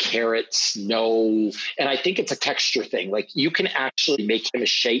 no carrots, and I think it's a texture thing. Like you can actually make him a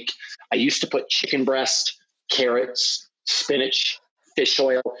shake. I used to put chicken breast, carrots, spinach, fish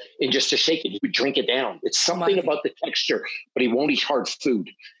oil in just a shake, and he would drink it down. It's something about the texture, but he won't eat hard food.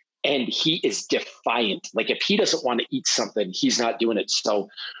 And he is defiant. Like if he doesn't want to eat something, he's not doing it. So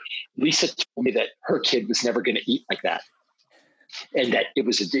Lisa told me that her kid was never going to eat like that. And that it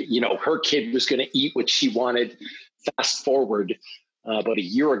was, her kid was going to eat what she wanted. Fast forward about a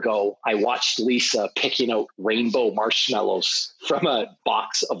year ago, I watched Lisa picking out rainbow marshmallows from a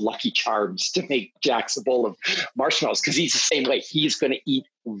box of Lucky Charms to make Jax a bowl of marshmallows, because he's the same way. He's going to eat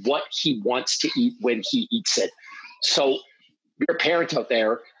what he wants to eat when he eats it. So you're a parent out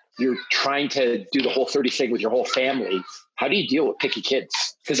there, you're trying to do the whole 30 thing with your whole family. How do you deal with picky kids?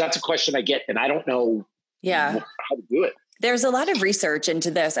 Because that's a question I get, and I don't know how to do it. There's a lot of research into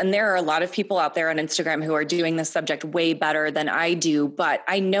this, and there are a lot of people out there on Instagram who are doing this subject way better than I do. But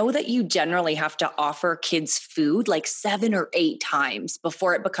I know that you generally have to offer kids food like 7 or 8 times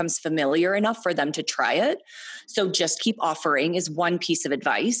before it becomes familiar enough for them to try it. So just keep offering is one piece of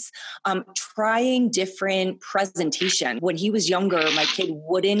advice. Trying different presentation. When he was younger, my kid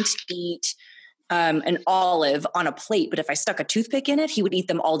wouldn't eat an olive on a plate, but if I stuck a toothpick in it, he would eat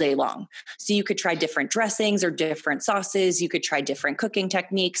them all day long. So you could try different dressings or different sauces. You could try different cooking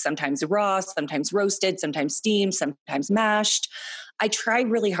techniques, sometimes raw, sometimes roasted, sometimes steamed, sometimes mashed. I try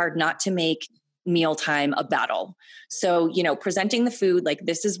really hard not to make mealtime a battle. So, presenting the food like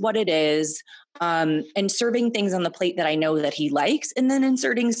this is what it is, and serving things on the plate that I know that he likes, and then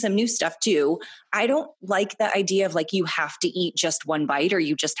inserting some new stuff too. I don't like the idea of like you have to eat just one bite or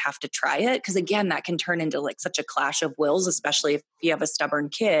you just have to try it, because again, that can turn into like such a clash of wills, especially if you have a stubborn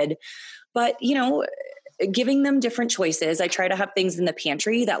kid. But, giving them different choices. I try to have things in the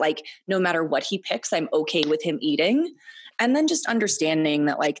pantry that like, no matter what he picks, I'm okay with him eating. And then just understanding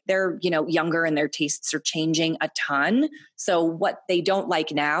that like they're, you know, younger and their tastes are changing a ton. So what they don't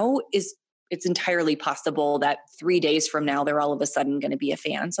like now is it's entirely possible that 3 days from now, they're all of a sudden going to be a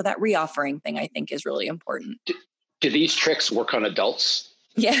fan. So that reoffering thing I think is really important. Do these tricks work on adults?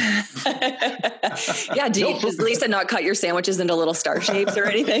 Yeah. Yeah. Does Lisa not cut your sandwiches into little star shapes or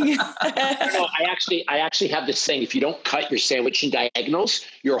anything? No, I actually have this saying: if you don't cut your sandwich in diagonals,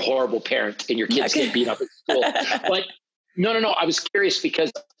 you're a horrible parent, and your kids get beat up at school. But no. I was curious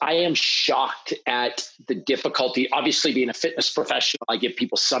because I am shocked at the difficulty. Obviously, being a fitness professional, I give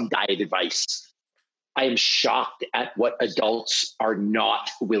people some diet advice. I am shocked at what adults are not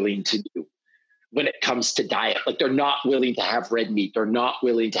willing to do when it comes to diet. Like they're not willing to have red meat. They're not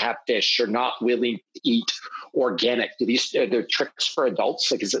willing to have fish. They're not willing to eat organic. Are there tricks for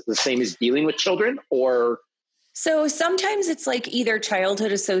adults? Like, is it the same as dealing with children or? So sometimes it's like either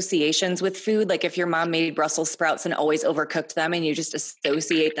childhood associations with food. Like if your mom made Brussels sprouts and always overcooked them and you just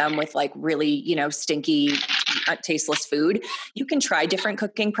associate them with like really, you know, stinky, tasteless food, you can try different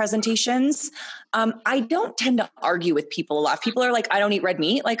cooking presentations. I don't tend to argue with people a lot. People are like, I don't eat red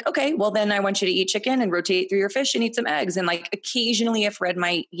meat. Like, okay, well then I want you to eat chicken and rotate through your fish and eat some eggs. And like occasionally if red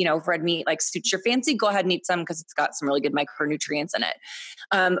meat like suits your fancy, go ahead and eat some because it's got some really good micronutrients in it.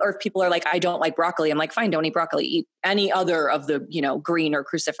 Or if people are like, I don't like broccoli, I'm like, fine, don't eat broccoli, eat any other of the, you know, green or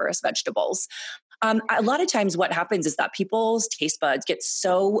cruciferous vegetables. A lot of times what happens is that people's taste buds get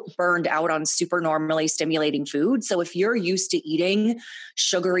so burned out on super normally stimulating food. So if you're used to eating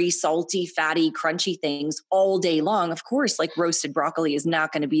sugary, salty, fatty, crunchy things all day long, of course, like roasted broccoli is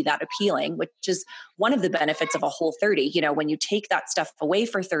not going to be that appealing, which is one of the benefits of a Whole30. You know, when you take that stuff away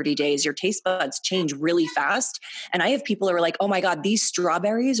for 30 days, your taste buds change really fast. And I have people who are like, oh my God, these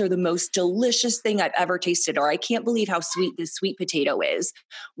strawberries are the most delicious thing I've ever tasted. Or I can't believe how sweet this sweet potato is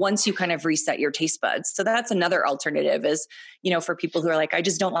once you kind of reset your taste buds. So that's another alternative is, you know, for people who are like, I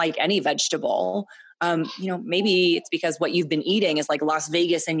just don't like any vegetable. You know, maybe it's because what you've been eating is like Las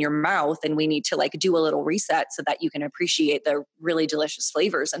Vegas in your mouth and we need to like do a little reset so that you can appreciate the really delicious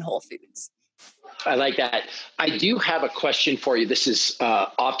flavors in whole foods. I like that. I do have a question for you. This is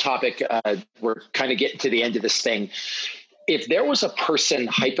off topic. We're kind of getting to the end of this thing. If there was a person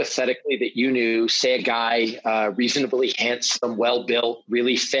hypothetically that you knew, say a guy, reasonably handsome, well-built,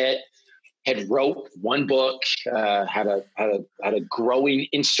 really fit, had wrote one book, had a growing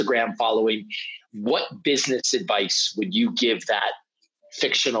Instagram following, what business advice would you give that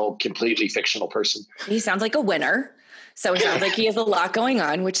completely fictional person? He sounds like a winner. So it sounds like he has a lot going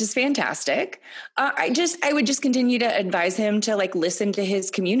on, which is fantastic. I would just continue to advise him to like listen to his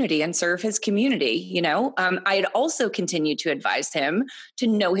community and serve his community. You know, I'd also continue to advise him to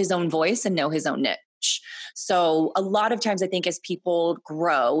know his own voice and know his own niche. So a lot of times I think as people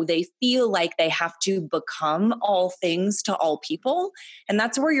grow, they feel like they have to become all things to all people. And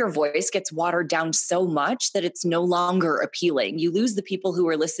that's where your voice gets watered down so much that it's no longer appealing. You lose the people who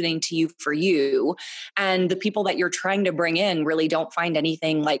are listening to you for you. And the people that you're trying to bring in really don't find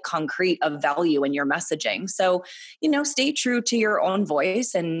anything like concrete of value in your messaging. So, you know, stay true to your own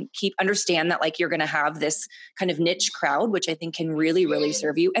voice and understand that like you're going to have this kind of niche crowd, which I think can really, really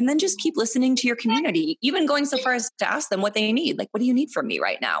serve you. And then just keep listening to your community, even going so far as to ask them what they need. Like, what do you need from me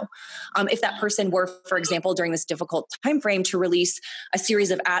right now? If that person were, for example, during this difficult time frame to release a series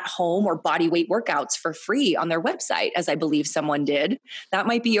of at-home or body weight workouts for free on their website, as I believe someone did, that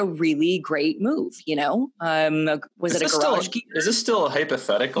might be a really great move. You know, was it a garage? Is this still a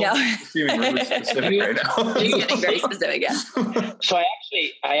hypothetical? No. You're really specific right now. You're getting very specific, yeah. So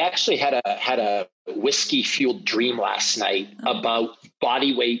I actually had a whiskey fueled dream last night about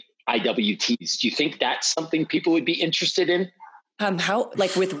body weight IWTs. Do you think that's something people would be interested in? How,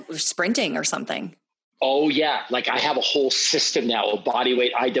 like with sprinting or something? Oh yeah. Like I have a whole system now of body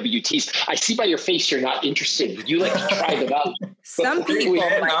weight IWTs. I see by your face you're not interested. Would you like to try them out? Some people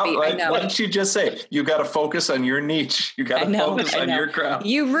might be. I know. What did you just say? You got to focus on your niche. You got to focus on your crowd.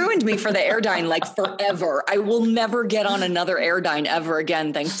 You ruined me for the Airdyne like forever. I will never get on another Airdyne ever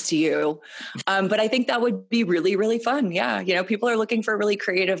again, thanks to you. But I think that would be really, really fun. Yeah. You know, people are looking for really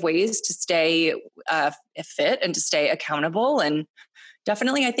creative ways to stay fit and to stay accountable. And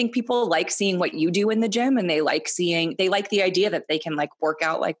definitely, I think people like seeing what you do in the gym, and they like the idea that they can like work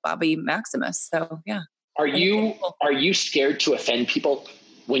out like Bobby Maximus. So yeah. Are you scared to offend people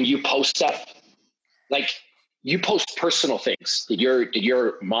when you post stuff? Like you post personal things. Did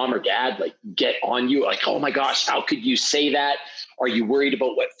your mom or dad like get on you? Like, oh my gosh, how could you say that? Are you worried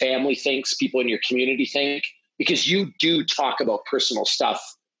about what family thinks, people in your community think? Because you do talk about personal stuff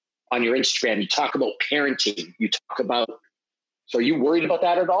on your Instagram. You talk about parenting. You talk about, so are you worried about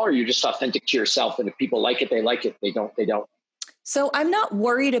that at all? Or are you just authentic to yourself? And if people like it, they like it. They don't, they don't. So I'm not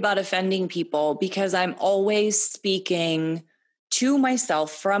worried about offending people because I'm always speaking to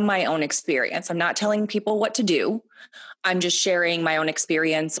myself from my own experience. I'm not telling people what to do. I'm just sharing my own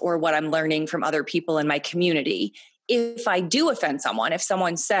experience or what I'm learning from other people in my community. If I do offend someone, if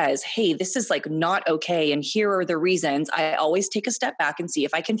someone says, hey, this is like not okay, and here are the reasons, I always take a step back and see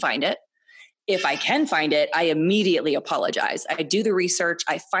if I can find it. If I can find it, I immediately apologize. I do the research.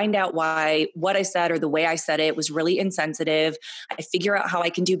 I find out why what I said or the way I said it was really insensitive. I figure out how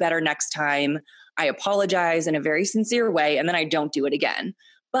I can do better next time. I apologize in a very sincere way, and then I don't do it again.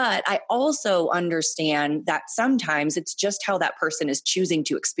 But I also understand that sometimes it's just how that person is choosing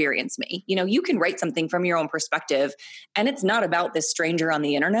to experience me. You know, you can write something from your own perspective, and it's not about this stranger on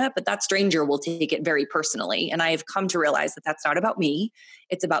the internet, but that stranger will take it very personally. And I have come to realize that that's not about me.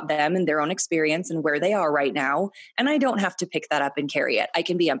 It's about them and their own experience and where they are right now. And I don't have to pick that up and carry it. I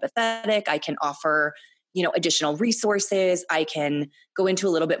can be empathetic. I can offer, you know, additional resources. I can go into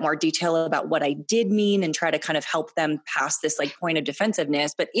a little bit more detail about what I did mean and try to kind of help them past this like point of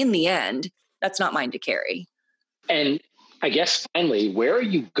defensiveness. But in the end, that's not mine to carry. And I guess finally, where are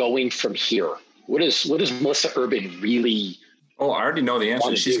you going from here? What is Melissa Urban really? Oh, I already know the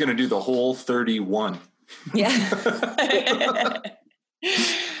answer. She's going to do the whole 31. Yeah.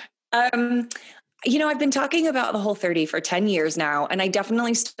 You know, I've been talking about the Whole 30 for 10 years now, and I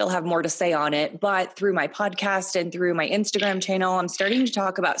definitely still have more to say on it. But through my podcast and through my Instagram channel, I'm starting to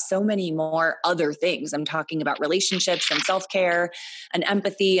talk about so many more other things. I'm talking about relationships and self-care and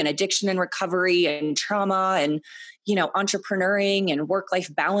empathy and addiction and recovery and trauma and, you know, entrepreneuring and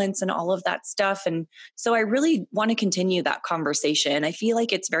work-life balance and all of that stuff. And so I really want to continue that conversation. I feel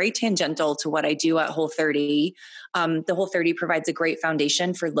like it's very tangential to what I do at Whole 30. The Whole 30 provides a great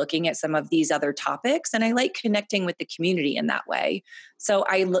foundation for looking at some of these other topics. And I like connecting with the community in that way. So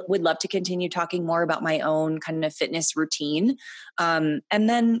I would love to continue talking more about my own kind of fitness routine. And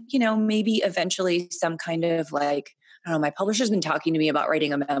then, you know, maybe eventually some kind of like, I don't know, my publisher's been talking to me about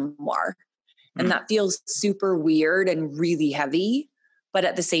writing a memoir. And that feels super weird and really heavy, but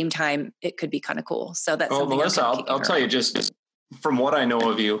at the same time, it could be kind of cool. So that's something. Melissa, I'll tell you just from what I know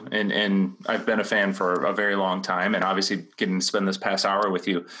of you, and I've been a fan for a very long time, and obviously getting to spend this past hour with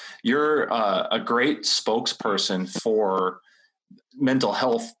you, you're a great spokesperson for mental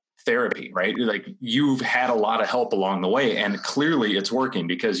health therapy, right? Like you've had a lot of help along the way, and clearly it's working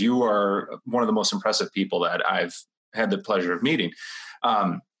because you are one of the most impressive people that I've had the pleasure of meeting.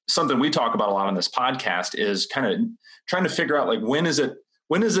 Something we talk about a lot on this podcast is kind of trying to figure out like, when is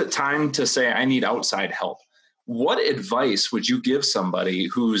it time to say I need outside help? What advice would you give somebody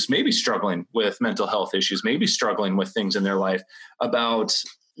who's maybe struggling with mental health issues, maybe struggling with things in their life, about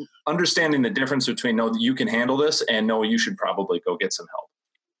understanding the difference between know that you can handle this and no, you should probably go get some help?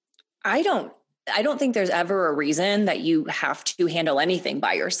 I don't think there's ever a reason that you have to handle anything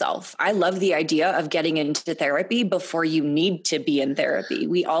by yourself. I love the idea of getting into therapy before you need to be in therapy.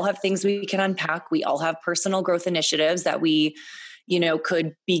 We all have things we can unpack. We all have personal growth initiatives that we, you know,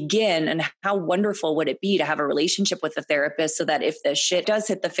 could begin. And how wonderful would it be to have a relationship with a therapist so that if the shit does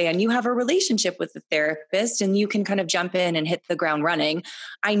hit the fan, you have a relationship with the therapist and you can kind of jump in and hit the ground running.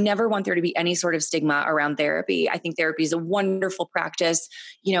 I never want there to be any sort of stigma around therapy. I think therapy is a wonderful practice.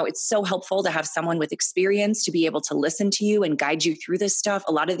 You know, it's so helpful to have someone with experience to be able to listen to you and guide you through this stuff.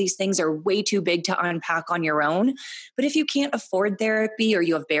 A lot of these things are way too big to unpack on your own. But if you can't afford therapy or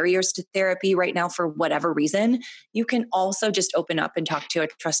you have barriers to therapy right now for whatever reason, you can also just open up and talk to a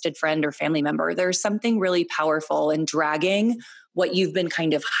trusted friend or family member. There's something really powerful in dragging what you've been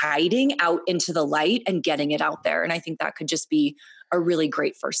kind of hiding out into the light and getting it out there. And I think that could just be a really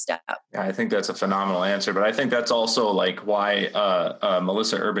great first step. Yeah, I think that's a phenomenal answer, but I think that's also like why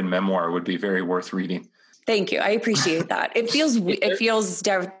Melissa Urban memoir would be very worth reading. Thank you. I appreciate that. It feels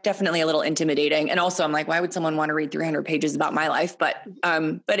definitely a little intimidating. And also I'm like, why would someone want to read 300 pages about my life? But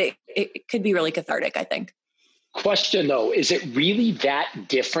it could be really cathartic, I think. Question though, is it really that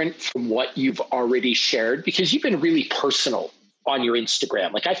different from what you've already shared? Because you've been really personal on your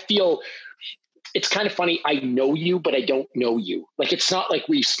Instagram. Like I feel it's kind of funny. I know you, but I don't know you. Like, it's not like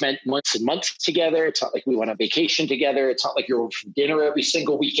we spent months and months together. It's not like we went on vacation together. It's not like you're over for dinner every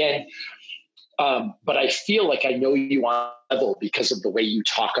single weekend. But I feel like I know you on a level because of the way you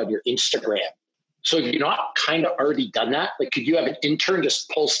talk on your Instagram. So have you not kind of already done that? Like, could you have an intern just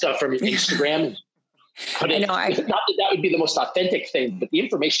pull stuff from your Instagram and put it? Not that that would be the most authentic thing, but the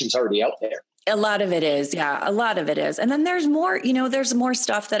information's already out there. A lot of it is. Yeah. A lot of it is. And then there's more, there's more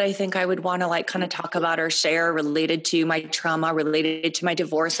stuff that I think I would want to like kind of talk about or share related to my trauma, related to my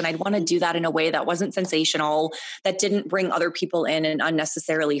divorce. And I'd want to do that in a way that wasn't sensational, that didn't bring other people in and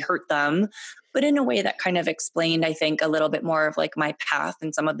unnecessarily hurt them, but in a way that kind of explained, I think, a little bit more of like my path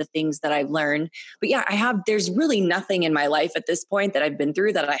and some of the things that I've learned. But yeah, there's really nothing in my life at this point that I've been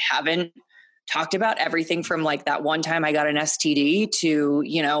through that I haven't talked about. Everything from like that one time I got an STD to,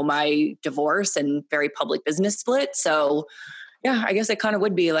 my divorce and very public business split. So yeah, I guess it kind of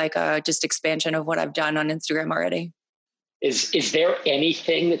would be like a just expansion of what I've done on Instagram already. Is there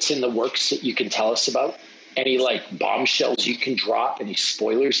anything that's in the works that you can tell us about? Any like bombshells you can drop? Any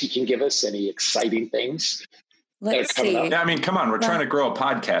spoilers you can give us? Any exciting things? Let's see. Yeah, I mean, come on, we're trying to grow a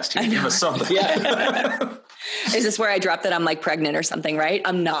podcast here. Give us something. Yeah. Is this where I drop that I'm like pregnant or something, right?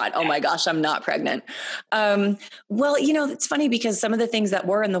 I'm not. Oh my gosh, I'm not pregnant. Well, it's funny because some of the things that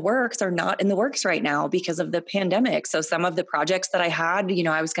were in the works are not in the works right now because of the pandemic. So some of the projects that I had,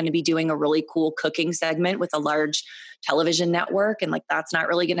 I was going to be doing a really cool cooking segment with a large television network. And like, that's not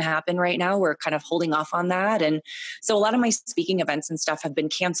really going to happen right now. We're kind of holding off on that. And so a lot of my speaking events and stuff have been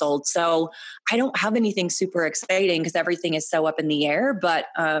canceled. So I don't have anything super exciting because everything is so up in the air, but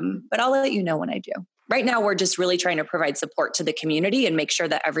I'll let you know when I do. Right now, we're just really trying to provide support to the community and make sure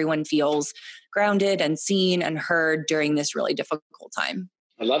that everyone feels grounded and seen and heard during this really difficult time.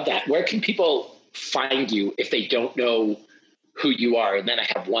 I love that. Where can people find you if they don't know who you are? And then I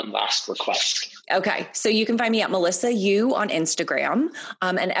have one last request. Okay. So you can find me at Melissa Yu on Instagram.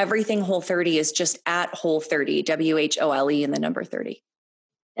 And everything Whole30 is just at Whole30, WHOLE and the number 30.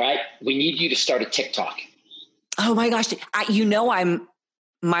 All right. We need you to start a TikTok. Oh my gosh. I'm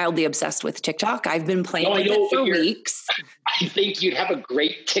mildly obsessed with TikTok. I've been playing with it for weeks. I think you'd have a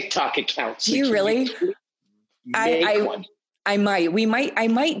great TikTok account. Do you really? I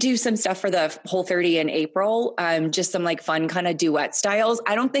might do some stuff for the Whole30 in April. Just some like fun kind of duet styles.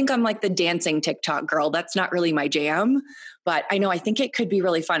 I don't think I'm like the dancing TikTok girl. That's not really my jam, but I think it could be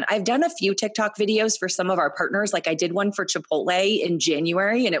really fun. I've done a few TikTok videos for some of our partners. Like I did one for Chipotle in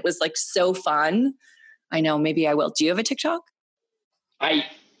January and it was like so fun. I know, maybe I will. Do you have a TikTok? I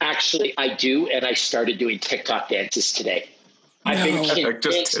do. And I started doing TikTok dances today. No. I've been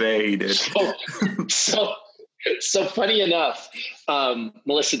just today you did. So funny enough,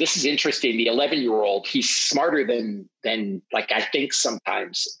 Melissa, this is interesting. The 11-year-old, he's smarter than like I think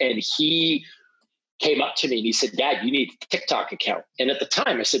sometimes. And he came up to me and he said, Dad, you need a TikTok account. And at the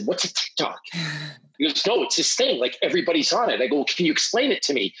time I said, what's a TikTok? He goes, no, it's this thing. Like everybody's on it. I go, can you explain it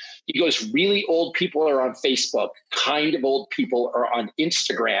to me? He goes, really old people are on Facebook. Kind of old people are on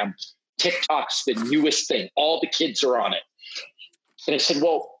Instagram. TikTok's the newest thing. All the kids are on it. And I said,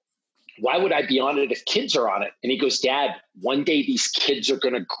 well, why would I be on it if kids are on it? And he goes, Dad, one day these kids are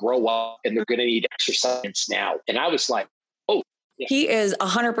going to grow up and they're going to need exercise now. And I was like, oh. Yeah. He is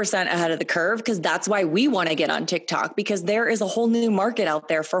 100% ahead of the curve because that's why we want to get on TikTok because there is a whole new market out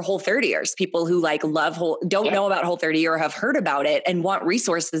there for Whole30ers, people who like love don't know about Whole30 or have heard about it and want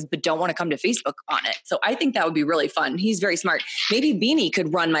resources, but don't want to come to Facebook on it. So I think that would be really fun. He's very smart. Maybe Beanie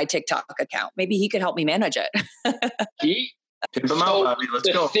could run my TikTok account. Maybe he could help me manage it. Pimp him out, Bobby. Let's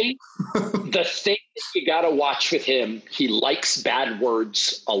go. The thing that you got to watch with him, he likes bad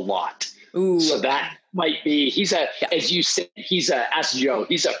words a lot. Ooh. So that might be, as you said, ask Joe,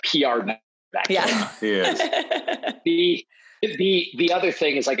 he's a PR back. Yeah. He is. The other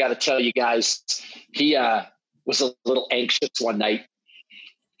thing is I got to tell you guys, he was a little anxious one night.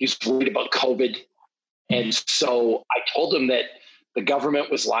 He was worried about COVID. And so I told him that the government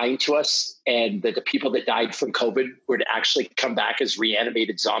was lying to us and that the people that died from COVID were to actually come back as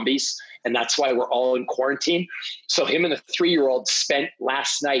reanimated zombies. And that's why we're all in quarantine. So him and the 3-year-old spent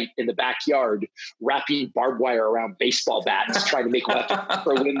last night in the backyard wrapping barbed wire around baseball bats, trying to make weapons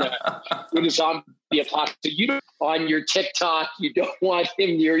for when the zombie apocalypse. So you don't on your TikTok, you don't want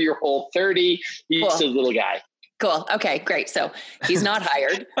him near your Whole30. He's a little guy. Cool. Okay, great. So he's not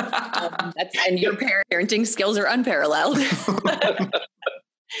hired. And your parenting skills are unparalleled.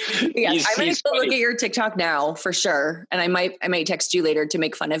 Yes, I'm going to go look at your TikTok now for sure. And I might text you later to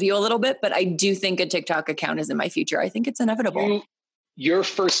make fun of you a little bit, but I do think a TikTok account is in my future. I think it's inevitable. Your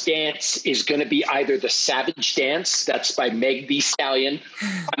first dance is going to be either the Savage Dance, that's by Meg Thee Stallion.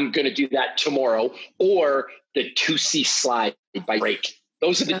 I'm going to do that tomorrow, or the 2C Slide by Drake.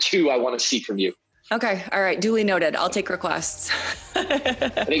 Those are the two I want to see from you. Okay. All right. Duly noted. I'll take requests. I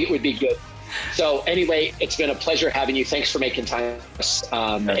think it would be good. So anyway, it's been a pleasure having you. Thanks for making time.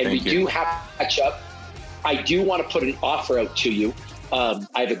 And we do have to catch up. I do want to put an offer out to you. I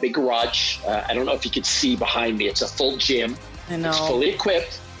have a big garage. I don't know if you can see behind me. It's a full gym. I know. It's fully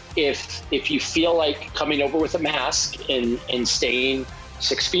equipped. if you feel like coming over with a mask and staying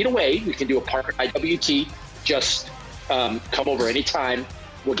 6 feet away, we can do a park IWT. Just come over anytime.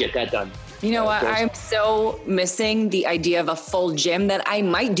 We'll get that done. You know what? I'm so missing the idea of a full gym that I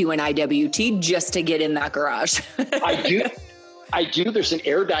might do an IWT just to get in that garage. I do. There's an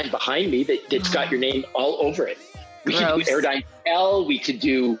Airdyne behind me that's got your name all over it. We could do Airdyne L. We could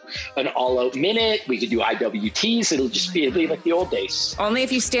do an all-out minute. We could do IWTs. It'll be like the old days. Only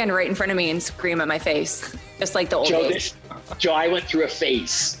if you stand right in front of me and scream at my face, just like the old days. Joe, I went through a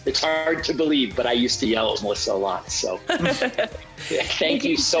phase. It's hard to believe, but I used to yell at Melissa a lot. So thank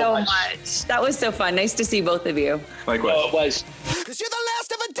you so much. That was so fun. Nice to see both of you. Likewise. It was. 'Cause you're the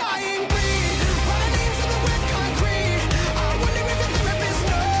last of a dying breed.